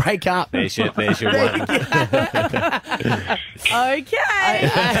 we got to break up. There's your one.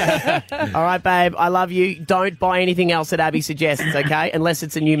 Okay. All right, babe, I love you. Don't buy anything else that Abby suggests, okay? Unless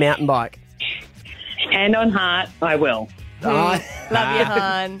it's a new mountain bike. Hand on heart, I will. Love you,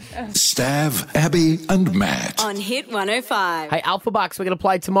 hon. Stav, Abby and Matt. On Hit 105. Hey, Alpha Bucks, we're going to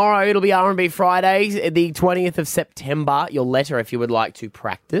play tomorrow. It'll be R&B Friday, the 20th of September. Your letter, if you would like to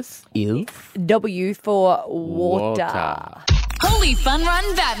practice, is... W for water. Holy Fun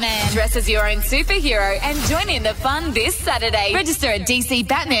Run Batman. Dress as your own superhero and join in the fun this Saturday. Register at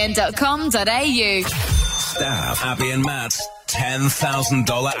dcbatman.com.au. Stav, Abby and Matt's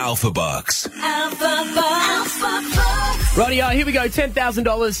 $10,000 Alpha Bucks. Alpha Bucks. Rightio, here we go.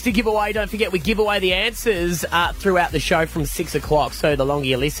 $10,000 to give away. Don't forget, we give away the answers throughout the show from 6 o'clock. So the longer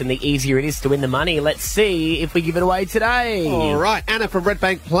you listen, the easier it is to win the money. Let's see if we give it away today. All right, Anna from Red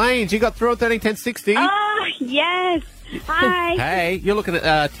Bank Plains. You got through at 131060. Oh, yes. Hi. Hey, you're looking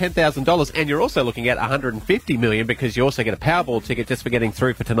at $10,000, and you're also looking at $150 million because you also get a Powerball ticket just for getting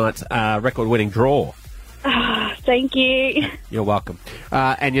through for tonight's record-winning draw. Oh, thank you. You're welcome.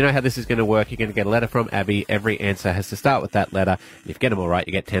 And you know how this is going to work. You're going to get a letter from Abby. Every answer has to start with that letter. If you get them all right,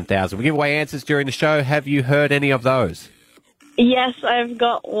 you get $10,000. We give away answers during the show. Have you heard any of those? Yes, I've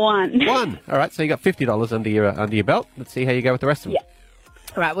got one. One. All right, so you got $50 under your belt. Let's see how you go with the rest of them.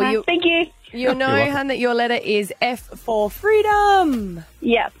 Yeah. All right, well, thank you. You'll know, hun, that your letter is F for freedom.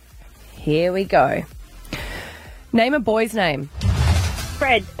 Yep. Here we go. Name a boy's name.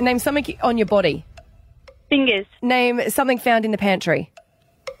 Fred. Name something on your body. Fingers. Name something found in the pantry.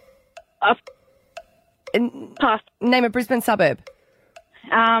 Pass. Name a Brisbane suburb.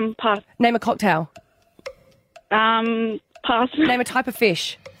 Pass. Name a cocktail. Pass. Name a type of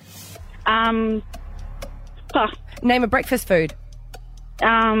fish. Pass. Name a breakfast food.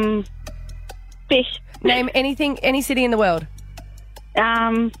 Fish. Name any city in the world.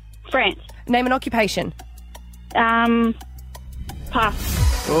 France. Name an occupation. Pass.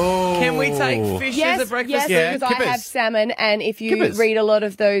 Oh. Can we take fish as a breakfast? Yes, because I have salmon, and if you read a lot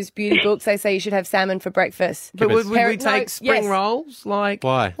of those beauty books, they say you should have salmon for breakfast. But would we take spring rolls? Like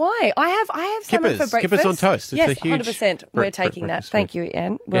why? Why? I have salmon for breakfast. Kippers on toast. It's yes, a huge 100%. We're taking that. Thank you,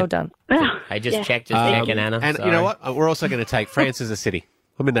 Anne. Well done. Hey, just checked, checking, Anna. And you know what? We're also going to take France as a city.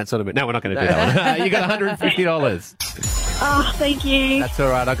 I'm in that sort of mood. No, we're not going to do that one. You got $150. Oh, thank you. That's all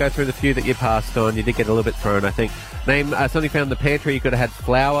right. I'll go through the few that you passed on. You did get a little bit thrown, I think. Name something found in the pantry. You could have had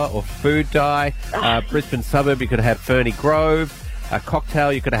flour or food dye. Brisbane suburb, you could have had Ferny Grove. A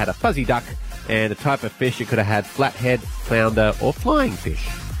cocktail, you could have had a fuzzy duck. And a type of fish, you could have had flathead, flounder, or flying fish.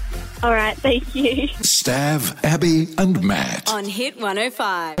 All right, thank you. Stav, Abby and Matt. On Hit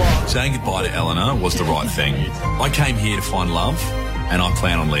 105. Saying goodbye to Eleanor was the right thing. I came here to find love, and I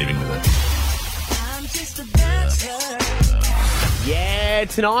plan on leaving with it. Yeah,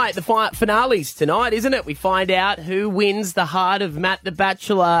 tonight, the finale's tonight, isn't it? We find out who wins the heart of Matt the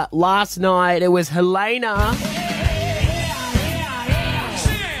Bachelor. Last night, it was Helena.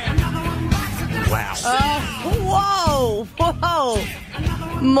 Wow. Whoa.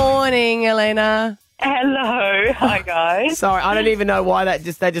 Morning, Elena. Hello. Hi, guys. Sorry, I don't even know why they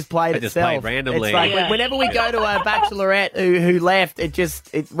just played They just itself. played randomly. It's like whenever we go to a bachelorette who left,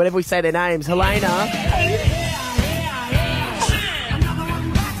 whenever we say their names, Helena.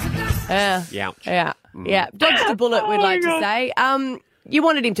 Yeah. Dodged a bullet, we'd like to say. You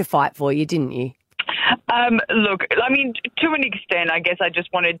wanted him to fight for you, didn't you? Look, I mean, to an extent, I guess I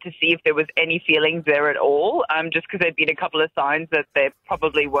just wanted to see if there was any feelings there at all, just because there'd been a couple of signs that there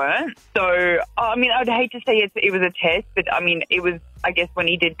probably weren't. So, I mean, I'd hate to say it was a test, but, I mean, it was, I guess, when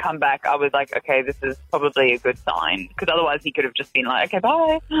he did come back, I was like, okay, this is probably a good sign, because otherwise he could have just been like, okay,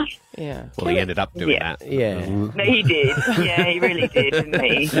 bye. Yeah. Well, he ended up doing that. Yeah. No, he did. Yeah, he really did, didn't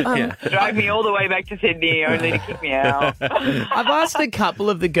he? Drag me all the way back to Sydney only to kick me out. I've asked a couple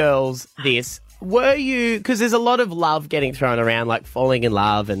of the girls this. Were you, because there's a lot of love getting thrown around, like falling in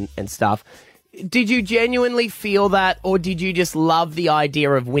love and stuff. Did you genuinely feel that, or did you just love the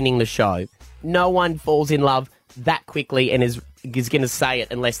idea of winning the show? No one falls in love that quickly and is going to say it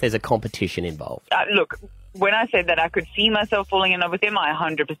unless there's a competition involved. Look, when I said that I could see myself falling in love with him, I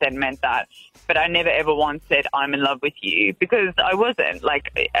 100% meant that. But I never ever once said, I'm in love with you, because I wasn't.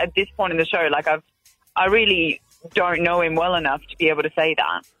 Like, at this point in the show, like, I really don't know him well enough to be able to say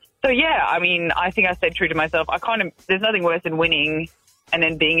that. So, yeah, I mean, I think I stayed true to myself. There's nothing worse than winning and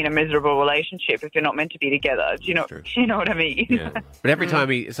then being in a miserable relationship if you're not meant to be together. Do you know what I mean? Yeah. But every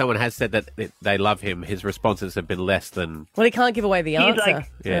time someone has said that they love him, his responses have been less than... Well, he can't give away the answer. Like,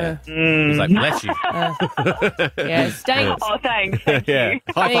 He's like, bless you. Staying... Oh, thanks. Thank you.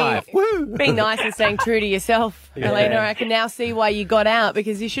 High five. Woo. Being nice and staying true to yourself, Elena. I can now see why you got out,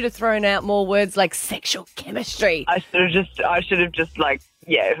 because you should have thrown out more words like sexual chemistry. I should have just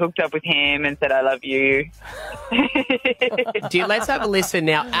hooked up with him and said, I love you. Let's have a listen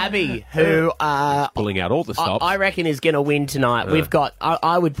now. Abby, who... pulling out all the stops. I reckon is going to win tonight. We've got...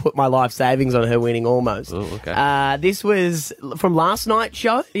 I would put my life savings on her winning almost. Oh, okay. This was from last night's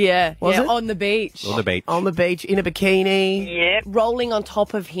show? Yeah. Was it? On the beach. On the beach. On the beach, in a bikini. Yep. Rolling on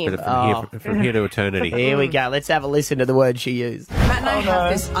top of him. From here to eternity. Here we go. Let's have a listen to the words she used. Matt and I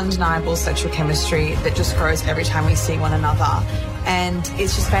have this undeniable sexual chemistry that just grows every time we see one another. And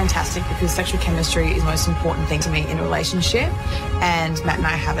it's just fantastic, because sexual chemistry is the most important thing to me in a relationship. And Matt and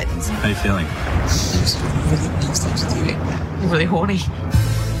I have it. How are you feeling? Just really having sex with you. I'm really horny.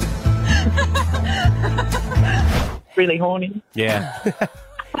 Really horny. Yeah.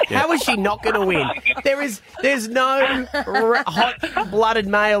 How is she not going to win? There's no hot-blooded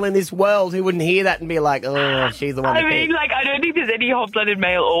male in this world who wouldn't hear that and be like, oh, she's the one. I mean, I don't think there's any hot-blooded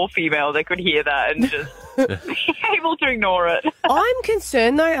male or female that could hear that and just be able to ignore it. I'm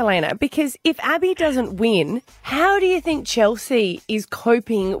concerned, though, Elena, because if Abby doesn't win, how do you think Chelsea is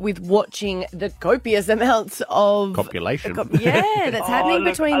coping with watching the copious amounts of... Copulation. That's happening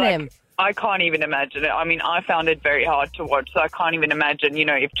between them. I can't even imagine it. I mean, I found it very hard to watch, so I can't even imagine,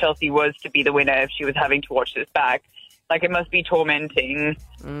 if Chelsea was to be the winner, if she was having to watch this back. Like, it must be tormenting.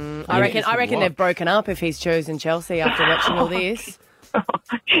 I reckon they've broken up if he's chosen Chelsea after watching all this.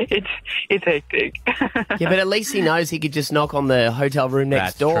 It's hectic. Yeah, but at least he knows he could just knock on the hotel room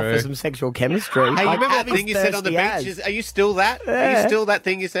next door true. for some sexual chemistry. Hey, you Like, remember that Abby's thing you said on the thirsty beach? as. Are you still that? Are you still that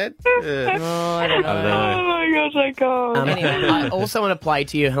thing you said? I don't know. Oh my gosh, I can't. Anyway, I also want to play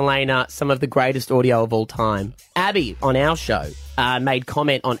to you, Helena, some of the greatest audio of all time. Abby, on our show, made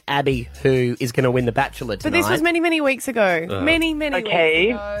comment on Abby, who is going to win The Bachelor tonight. But this was many, many weeks ago. Many weeks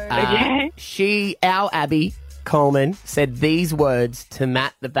ago. Our Abby Coleman said these words to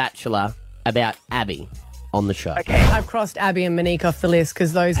Matt the Bachelor about Abby on the show. Okay. I've crossed Abby and Monique off the list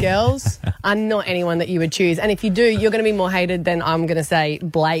because those girls are not anyone that you would choose. And if you do, you're going to be more hated than I'm going to say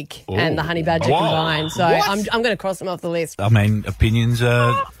Blake and the Honey Badger combined. So I'm going to cross them off the list. I mean, opinions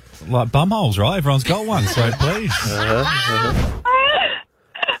are like bumholes, right? Everyone's got one, so please.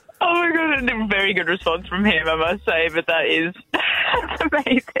 Oh my god, a very good response from him, I must say, but that is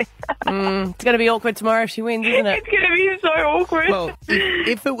amazing. It's going to be awkward tomorrow if she wins, isn't it? It's going to be so awkward. Well,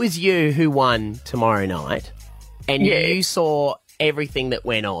 if it was you who won tomorrow night and you saw everything that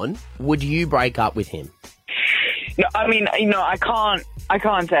went on, would you break up with him? No, I mean, I can't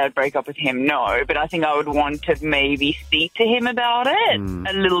say I'd break up with him, no, but I think I would want to maybe speak to him about it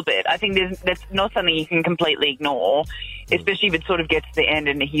a little bit. I think that's not something you can completely ignore, especially if it sort of gets to the end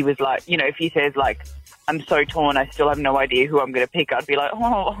and he was like, if he says like, I'm so torn, I still have no idea who I'm going to pick, I'd be like,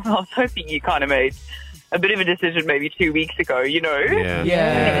 oh, I was hoping you kind of made a bit of a decision maybe 2 weeks ago,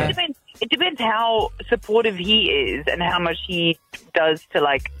 Yeah. It depends how supportive he is and how much he does to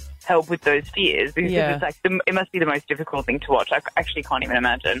like help with those fears, because it's like it must be the most difficult thing to watch. I actually can't even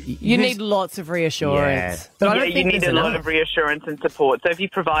imagine. You need lots of reassurance. But I don't think you need a lot of reassurance and support. So if you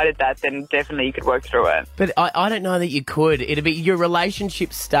provided that, then definitely you could work through it. But I don't know that you could. It'd be your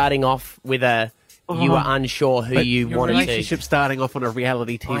relationship starting off with you were unsure who you wanted to. Your relationship starting off on a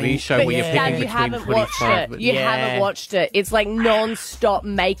reality TV show where you're picking between you haven't 25. watched it. You haven't watched it. It's like non-stop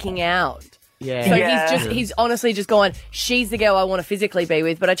making out. Yeah. So he's honestly just going, she's the girl I want to physically be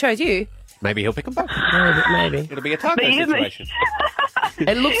with, but I chose you. Maybe he'll pick him back. Maybe. It'll be a taco situation.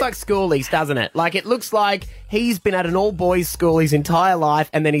 It looks like schoolies, doesn't it? Like, it looks like he's been at an all-boys school his entire life,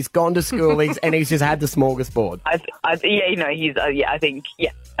 and then he's gone to schoolies, and he's just had the smorgasbord. I think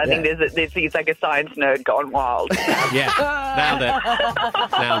it's like a science nerd gone wild. Nailed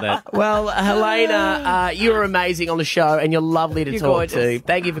it. Well, Helena, you were amazing on the show, and you're lovely to talk to.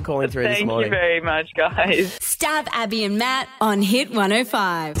 Thank you for calling through this morning. Thank you very much, guys. Stav, Abby and Matt on Hit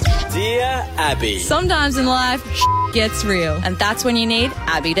 105. Dear Abby. Sometimes in life, gets real, and that's when you need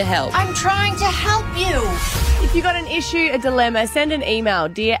Abby to help. I'm trying to help you. If you got an issue, a dilemma, send an email,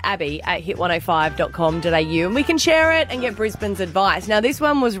 dearabby@hit105.com.au, and we can share it and get Brisbane's advice. Now, this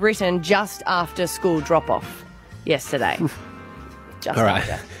one was written just after school drop-off yesterday. Just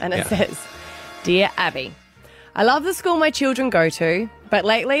after. And it says, Dear Abby, I love the school my children go to, but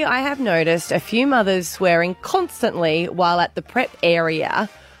lately I have noticed a few mothers swearing constantly while at the prep area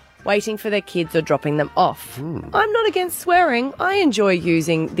waiting for their kids or dropping them off. I'm not against swearing. I enjoy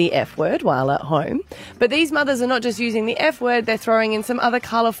using the F word while at home. But these mothers are not just using the F word, they're throwing in some other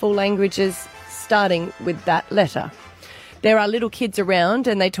colourful languages starting with that letter. There are little kids around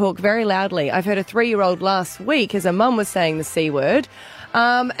and they talk very loudly. I've heard a 3-year-old last week as a mum was saying the C word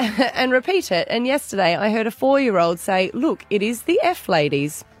and repeat it. And yesterday I heard a 4-year-old say, look, it is the F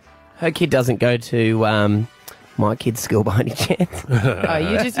ladies. Her kid doesn't go to my kid's school by any chance.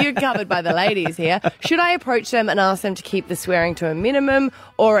 You're covered by the ladies here. Should I approach them and ask them to keep the swearing to a minimum,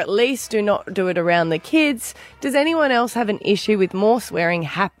 or at least do not do it around the kids? Does anyone else have an issue with more swearing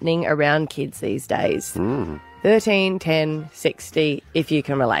happening around kids these days? 13, 10, 60, if you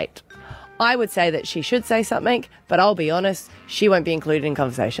can relate. I would say that she should say something, but I'll be honest, she won't be included in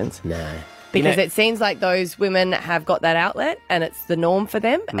conversations. No. Because it seems like those women have got that outlet and it's the norm for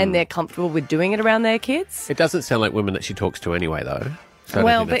them and they're comfortable with doing it around their kids. It doesn't sound like women that she talks to anyway, though.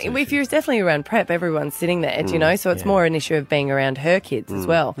 Well, but if you're definitely around prep, everyone's sitting there, so it's more an issue of being around her kids as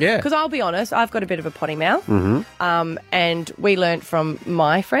well. Yeah. Because I'll be honest, I've got a bit of a potty mouth. And we learnt from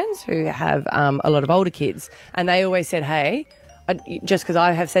my friends who have a lot of older kids, and they always said, hey, just because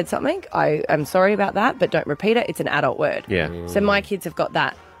I have said something, I am sorry about that, but don't repeat it. It's an adult word. Yeah. So my kids have got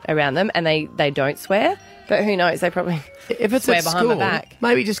that around them, and they don't swear, but who knows, they probably if it's swear at behind school, my back.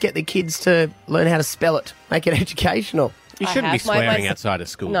 maybe just get the kids to learn how to spell it, make it educational. You shouldn't be swearing outside of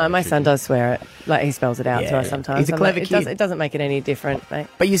school. No, my son does swear it. Like, he spells it out to us sometimes. He's a clever kid. It doesn't make it any different, mate.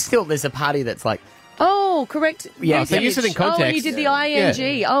 But there's a party that's like, oh, correct. Yeah, so use it in context. Oh, you did the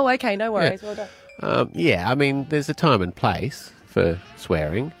ing. Oh, okay, no worries. Well done. I mean, there's a time and place for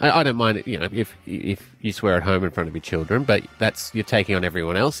swearing. I don't mind it, if you swear at home in front of your children, but you're taking on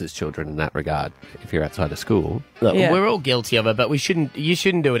everyone else's children in that regard if you're outside of school. Look, we're all guilty of it, but you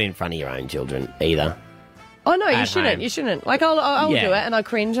shouldn't do it in front of your own children either. Oh, no, you shouldn't. home. You shouldn't. Like, I'll do it, and I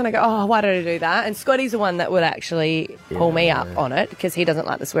cringe, and I go, oh, why did I do that? And Scotty's the one that would actually pull me up on it, because he doesn't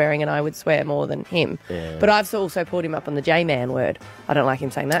like the swearing, and I would swear more than him. Yeah. But I've also pulled him up on the J-man word. I don't like him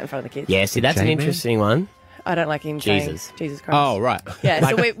saying that in front of the kids. Yeah, see, that's an interesting one. I don't like him Jesus. saying Jesus Christ. Oh, right. Yeah,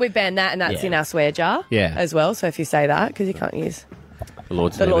 so we banned that, and that's in our swear jar as well. So if you say that, because you can't use the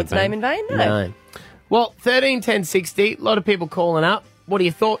Lord's name in vain. No. Well, 13 10 60, a lot of people calling up. What are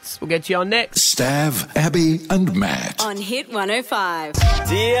your thoughts? We'll get you on next. Stav, Abby and Matt. On Hit 105.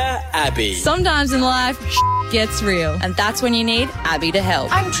 Dear Abby. Sometimes in life, gets real. And that's when you need Abby to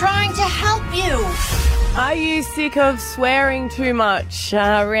help. I'm trying to help you. Are you sick of swearing too much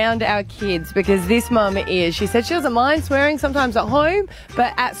around our kids? Because this mum is. She said she doesn't mind swearing sometimes at home,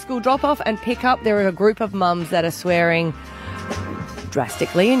 but at school drop-off and pick-up, there are a group of mums that are swearing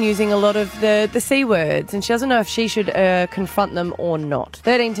drastically and using a lot of the C words, and she doesn't know if she should confront them or not.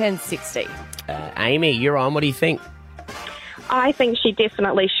 13 10 60. Amy, you're on. What do you think? I think she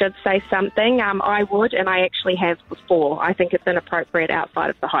definitely should say something. I would, and I actually have before. I think it's inappropriate outside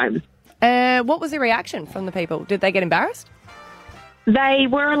of the home. What was the reaction from the people? Did they get embarrassed? They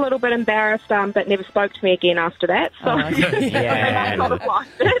were a little bit embarrassed, but never spoke to me again after that. So they might not have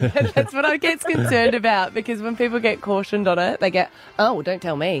liked it. That's what I get concerned about, because when people get cautioned on it, they get, oh, well, don't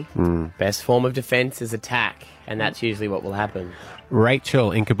tell me. Best form of defence is attack, and that's usually what will happen.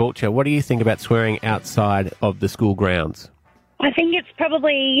 Rachel in Caboolture, what do you think about swearing outside of the school grounds? I think it's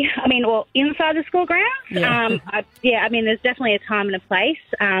probably, inside the school grounds. Yeah. There's definitely a time and a place.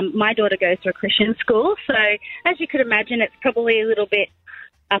 My daughter goes to a Christian school, so as you could imagine, it's probably a little bit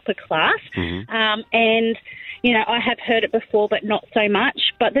upper class. And, I have heard it before, but not so much.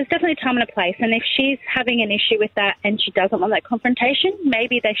 But there's definitely a time and a place. And if she's having an issue with that and she doesn't want that confrontation,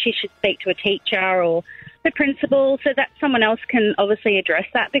 maybe she should speak to a teacher or the principal so that someone else can obviously address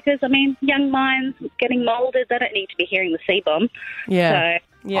that, because, young minds getting moulded, they don't need to be hearing the C-bomb. Yeah.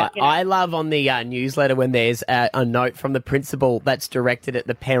 So, yeah. I love on the newsletter when there's a note from the principal that's directed at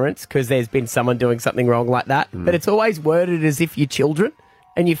the parents because there's been someone doing something wrong like that. But it's always worded as if you're children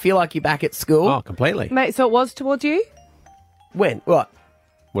and you feel like you're back at school. Oh, completely. Mate, so it was towards you? When? What?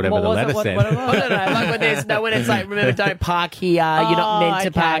 Whatever the letter said. No, like when it's like, remember, don't park here, you're not meant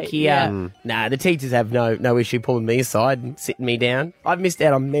to park here. Yeah. Nah, the teachers have no issue pulling me aside and sitting me down. I've missed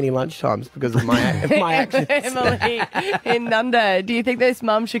out on many lunchtimes because of my actions. Emily in Nunda, do you think this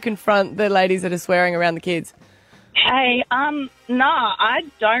mum should confront the ladies that are swearing around the kids? Hey, no, I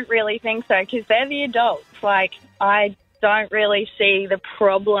don't really think so, because they're the adults. Like, I don't really see the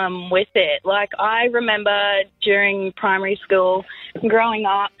problem with it. Like, I remember during primary school, growing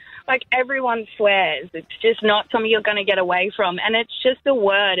up, like, everyone swears. It's just not something you're going to get away from. And it's just a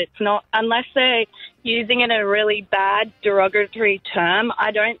word. It's not, unless they're using it in a really bad, derogatory term, I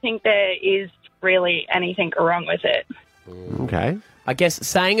don't think there is really anything wrong with it. Okay. I guess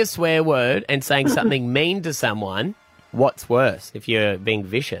saying a swear word and saying something mean to someone, what's worse if you're being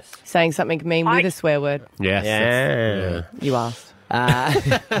vicious? Saying something mean with a swear word. Yes. Yeah. You asked.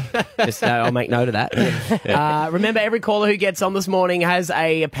 Just I'll make note of that. Remember, every caller who gets on this morning has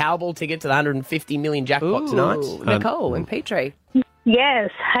a Powerball ticket to the 150 million jackpot tonight. Nicole in Petrie. Yes.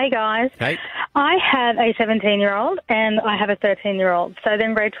 Hey, guys. Hey. I have a 17-year-old and I have a 13-year-old. So they're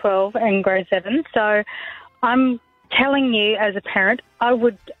in grade 12 and grade 7. So I'm telling you as a parent, I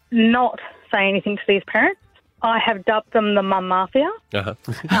would not say anything to these parents. I have dubbed them the mum mafia.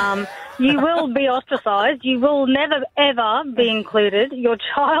 You will be ostracised. You will never, ever be included. Your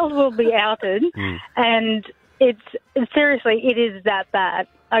child will be outed. And it is that bad.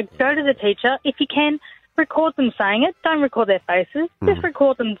 I go to the teacher. If you can, record them saying it. Don't record their faces. Just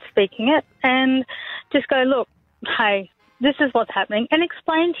record them speaking it. And just go, look, hey, this is what's happening. And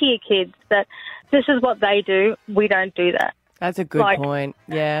explain to your kids that this is what they do. We don't do that. That's a good point.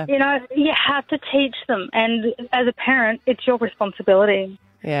 Yeah. You have to teach them. And as a parent, it's your responsibility.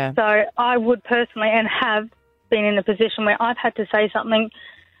 Yeah. So I would personally, and have been in a position where I've had to say something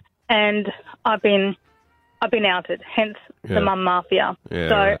and I've been outed, hence the mum mafia. Yeah,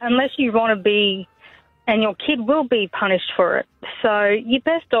 so right. unless you want to be, and your kid will be punished for it. So you're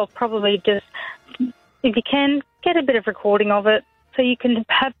best off probably just, if you can, get a bit of recording of it so you can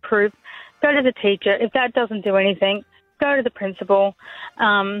have proof. Go to the teacher. If that doesn't do anything, go to the principal.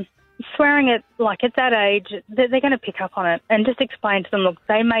 swearing at that age, they're going to pick up on it, and just explain to them, look,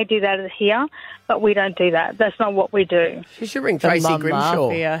 they may do that here, but we don't do that. That's not what we do. You should ring Tracy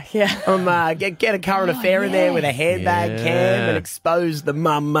Grimshaw. Yeah. Get a current affair in there with a handbag cam and expose the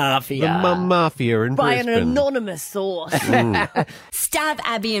mum mafia. The mum mafia in By Brisbane. an anonymous source. Stav,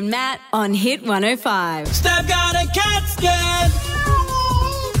 Abby and Matt on Hit 105. Stav got a cat scan.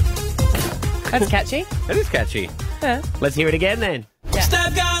 That's catchy. That is catchy. Yeah. Let's hear it again then.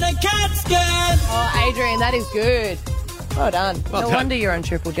 Stav got a cat scan. Oh, Adrian, that is good. Well done. Well no done. wonder you're on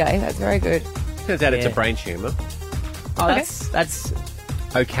Triple J. That's very good. Turns out it's a brain tumour. Oh, Okay. that's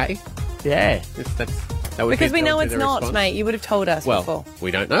Okay. yeah. That would Because be- we that know would it's be the not, response. mate. You would have told us Well, before.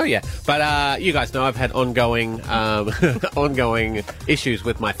 we don't know yet. But you guys know I've had ongoing ongoing issues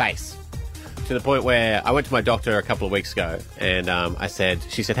with my face. To the point where I went to my doctor a couple of weeks ago and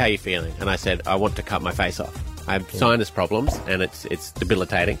she said, how are you feeling? And I said, I want to cut my face off. I have sinus problems and it's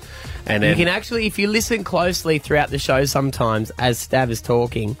debilitating. And You then, can actually, if you listen closely throughout the show sometimes, as Stav is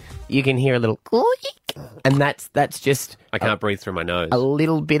talking, you can hear a little and that's just I can't breathe through my nose. a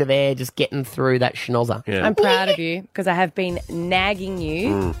little bit of air just getting through that schnozzer. Yeah. I'm proud of you because I have been nagging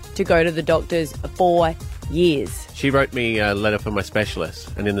you to go to the doctors for years. She wrote me a letter from my specialist,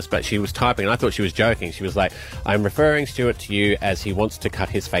 and in the she was typing, and I thought she was joking. She was like, I'm referring Stuart to you as he wants to cut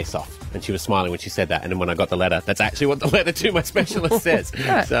his face off. And she was smiling when she said that, and then when I got the letter, that's actually what the letter to my specialist says.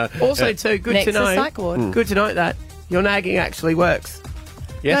 Right. So, Also, too, good to Next know. psych ward. Good to know that your nagging actually works.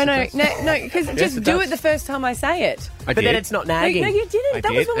 yes, no, it no, does. no, because Yes, just it do does. it the first time I say it. I But then did. it's not No, nagging. no, you didn't. I That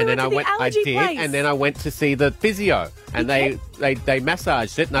did, was when we and then went to the I allergy did, place. and then I went to see the physio, and they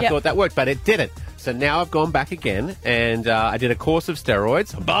massaged it, and I Yep. thought that worked, but it didn't. So now I've gone back again, and I did a course of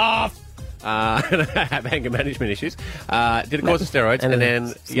steroids. Bath. And I have anger management issues. Did a course of steroids, and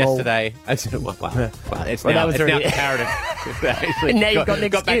then yesterday, it's Well, now that was it's now already- comparative. Actually, Now you've got an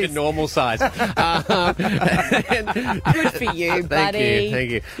got back to excuse. normal size. Good for you, buddy.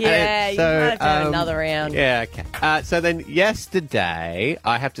 Thank you. Yeah, And you so, might have to have another round. Yeah, okay. So then yesterday,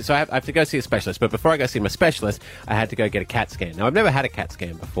 I have to go see a specialist. But before I go see my specialist, I had to go get a CAT scan. Now, I've never had a CAT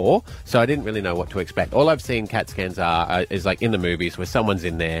scan before, so I didn't really know what to expect. All I've seen CAT scans is like in the movies where someone's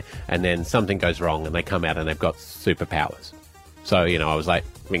in there and then something goes wrong and they come out and they've got superpowers. So, I was like,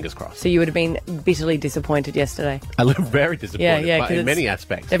 fingers crossed. So you would have been bitterly disappointed yesterday. I look very disappointed Yeah, but 'cause in many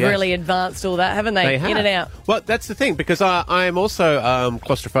aspects. They've yes. really advanced all that, haven't they? They have. In and out. Well, that's the thing, because I am also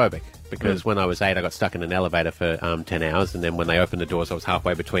claustrophobic. Because when I was 8, I got stuck in an elevator for 10 hours, and then when they opened the doors, I was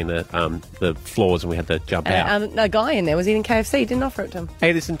halfway between the floors, and we had to jump out. A guy in there was eating KFC, didn't offer it to him.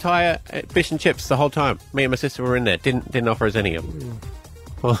 Ate this entire fish and chips the whole time. Me and my sister were in there. Didn't offer us any of them.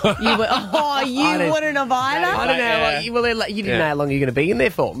 You wouldn't have either? I don't know. You didn't know how long you're going to be in there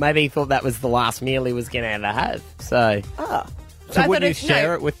for. Maybe he thought that was the last meal he was going to ever have. So, So would you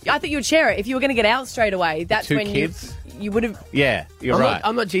share it with I thought you would share it. If you were going to get out straight away, that's two when kids? you would have... Yeah, you're right.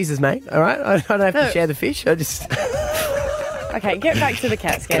 I'm not Jesus, mate. All right, I don't have No. to share the fish. I just Okay, get back to the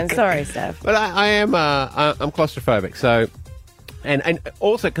CAT scan. Sorry, Stav. But I am I'm claustrophobic, so and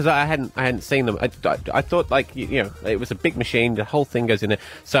also because I hadn't seen them, I thought it was a big machine, the whole thing goes in there.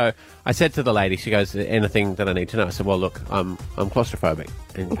 So I said to the lady, she goes, anything that I need to know? I said, well, look, I'm claustrophobic,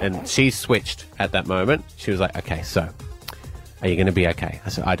 and she switched at that moment. She was like, okay, so are you going to be okay? I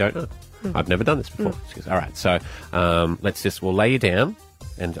said, I don't know. I've never done this before. She goes, all right, so we'll lay you down.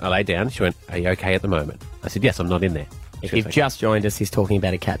 And I lay down. She went, are you okay at the moment? I said, yes, I'm not in there. If you've just joined us, he's talking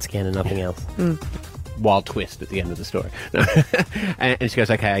about a CAT scan and nothing else. Wild twist at the end of the story. No. and she goes,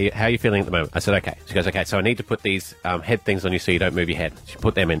 okay, how are you feeling at the moment? I said, okay. She goes, okay, so I need to put these head things on you so you don't move your head. She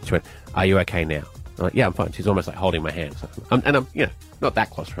put them in. She went, are you okay now? I'm like, yeah, I'm fine. She's almost like holding my hand. So I'm not that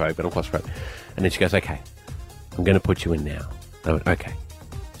claustrophobic, but I'm claustrophobic. And then she goes, okay, I'm going to put you in now. I went, okay.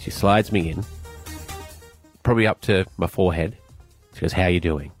 She slides me in, probably up to my forehead. She goes, how are you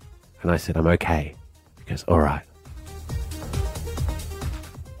doing? And I said, I'm okay. She goes, all right.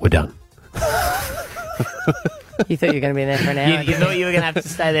 We're done. You thought you were going to be in there for an hour. You thought you were going to have to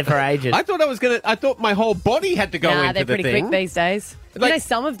stay there for ages. I thought my whole body had to go into they're the pretty thing. quick these days.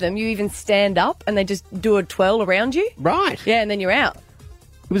 Some of them, you even stand up and they just do a twirl around you. Right. Yeah, and then you're out.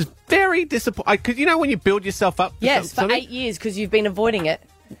 It was very disappointing. Because when you build yourself up for Yes, for something? 8 years because you've been avoiding it.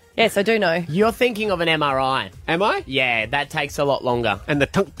 Yes, I do know. You're thinking of an MRI. Am I? Yeah, that takes a lot longer. And the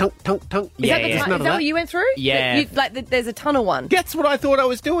tunk. Is that what you went through? Yeah. There's a tunnel one. That's what I thought I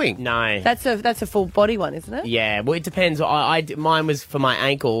was doing. No. That's a full body one, isn't it? Yeah, well, it depends. Mine was for my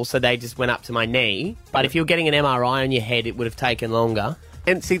ankle, so they just went up to my knee. But if you're getting an MRI on your head, it would have taken longer.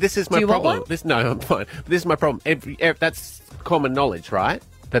 And see, this is my Do you want problem. one? No, I'm fine. This is my problem. That's common knowledge, right?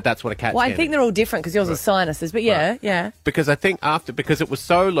 That's what a CAT Well, scan I think is. they're all different because yours are sinuses, but yeah. Because I think because it was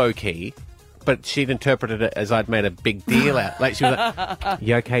so low key, but she'd interpreted it as I'd made a big deal out. Like she was like,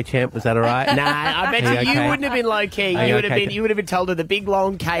 "You okay, champ? Was that all right?" Nah, I bet you wouldn't have been low key. You would have been told her the big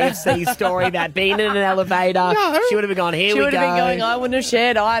long KFC story about being in an elevator. No. She would have been going, "Here we go." She would have been going, "I wouldn't have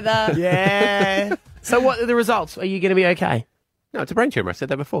shared either." Yeah. So what are the results? Are you going to be okay? No, it's a brain tumour. I said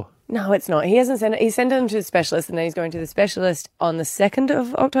that before. No, it's not. He hasn't sent it. He sent him to the specialist, and then he's going to the specialist on the 2nd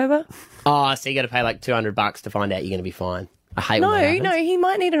of October. Oh, so you got to pay like $200 to find out you're going to be fine. I hate when that happens. No, he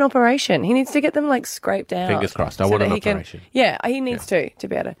might need an operation. He needs to get them like scraped out. Fingers crossed. I want an operation. He needs to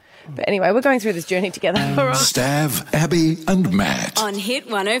be able to. But anyway, we're going through this journey together. All right. Stav, Abby and Matt. On Hit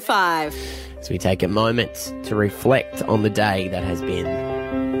 105. So we take a moment to reflect on the day that has been.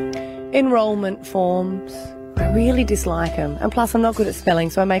 Enrollment forms. I really dislike them. And plus, I'm not good at spelling,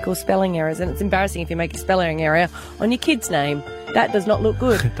 so I make all spelling errors. And it's embarrassing if you make a spelling error on your kid's name. That does not look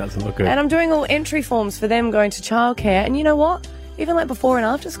good. It doesn't look good. And I'm doing all entry forms for them going to childcare. And you know what? Even like before and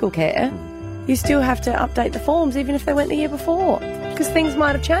after school care, you still have to update the forms, even if they went the year before. Because things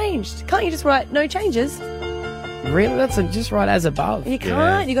might have changed. Can't you just write no changes? Really? That's just right as above. You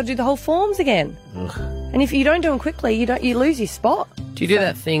can't. You've got to do the whole forms again. Ugh. And if you don't do them quickly, you lose your spot. Do you do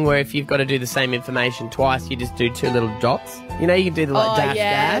that thing where if you've got to do the same information twice, you just do 2 little dots? You know, you can do the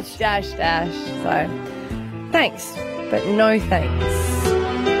dash. So, thanks, but no thanks.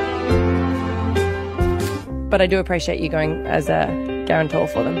 But I do appreciate you going as a guarantor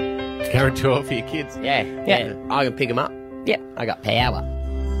for them. Guarantor for your kids? Yeah. I can pick them up. Yeah. I got power.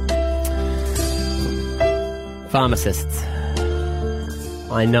 Pharmacists.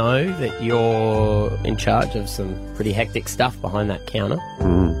 I know that you're in charge of some pretty hectic stuff behind that counter.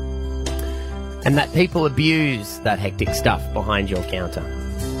 And that people abuse that hectic stuff behind your counter.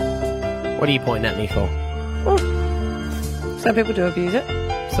 What are you pointing at me for? Some people do abuse it.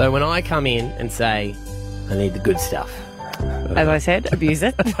 So when I come in and say, I need the good stuff. As I said, abuse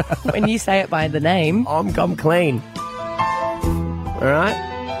it. When you say it by the name. I'm clean. All right?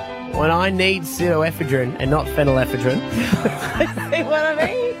 When I need pseudoephedrine and not phenylephrine. See what I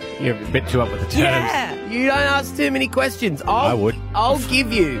mean? You're a bit too up with the terms. Yeah. You don't ask too many questions. I would. I'll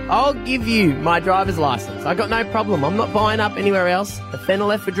give you my driver's license. I got no problem. I'm not buying up anywhere else. The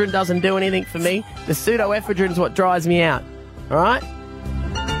phenylephrine doesn't do anything for me. The pseudoephedrine's what drives me out. All right?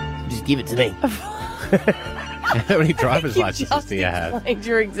 Just give it to me. How many driver's licenses do you have? Explained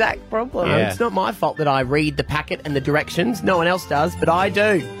your exact problem. It's not my fault that I read the packet and the directions. No one else does, but I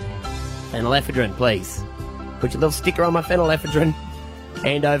do. Phenylephrine, please. Put your little sticker on my phenylephrine.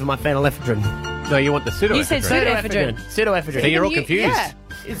 Hand over my phenylephrine. No, you want the pseudoephedrine. You said pseudoephedrine. Pseudoephedrine. So you're all confused. Yeah.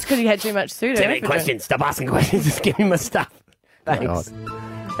 It's because you had too much pseudoephedrine. Too many questions. Stop asking questions. Just give me my stuff. Thanks.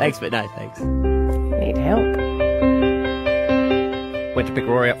 Thanks, but no thanks. Need help. Went to pick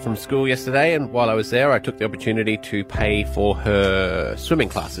Rory up from school yesterday, and while I was there, I took the opportunity to pay for her swimming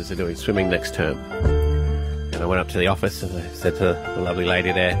classes. They're doing swimming next term. And I went up to the office and I said to the lovely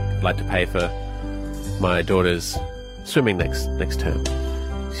lady there, I'd like to pay for my daughter's swimming next term.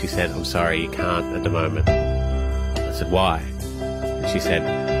 She said, I'm sorry, you can't at the moment. I said, why? And she said,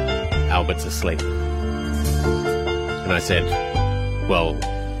 Albert's asleep. And I said, well,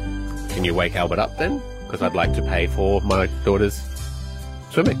 can you wake Albert up then? Because I'd like to pay for my daughter's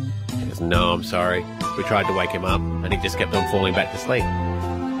swimming. She goes, no, I'm sorry. We tried to wake him up and he just kept on falling back to sleep.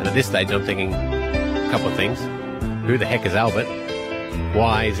 And at this stage I'm thinking a couple of things. Who the heck is Albert?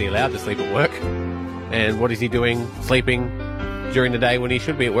 Why is he allowed to sleep at work? And what is he doing sleeping during the day when he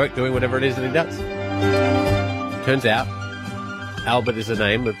should be at work doing whatever it is that he does? Turns out Albert is the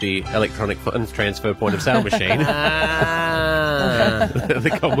name of the electronic funds transfer point of sale machine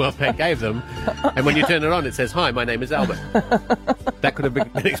the Commonwealth Bank gave them. And when you turn it on, it says, hi, my name is Albert. That could have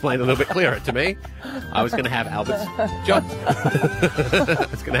been explained a little bit clearer to me. I was going to have Albert's job. I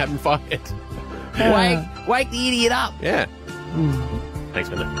was going to have him fired. Wake the idiot up. Yeah. Thanks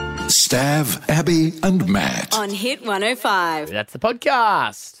for that. Stav, Abby and Matt. On Hit 105. That's the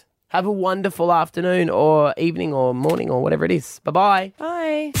podcast. Have a wonderful afternoon or evening or morning or whatever it is. Bye-bye.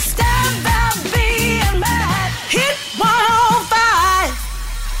 Bye. Stand back.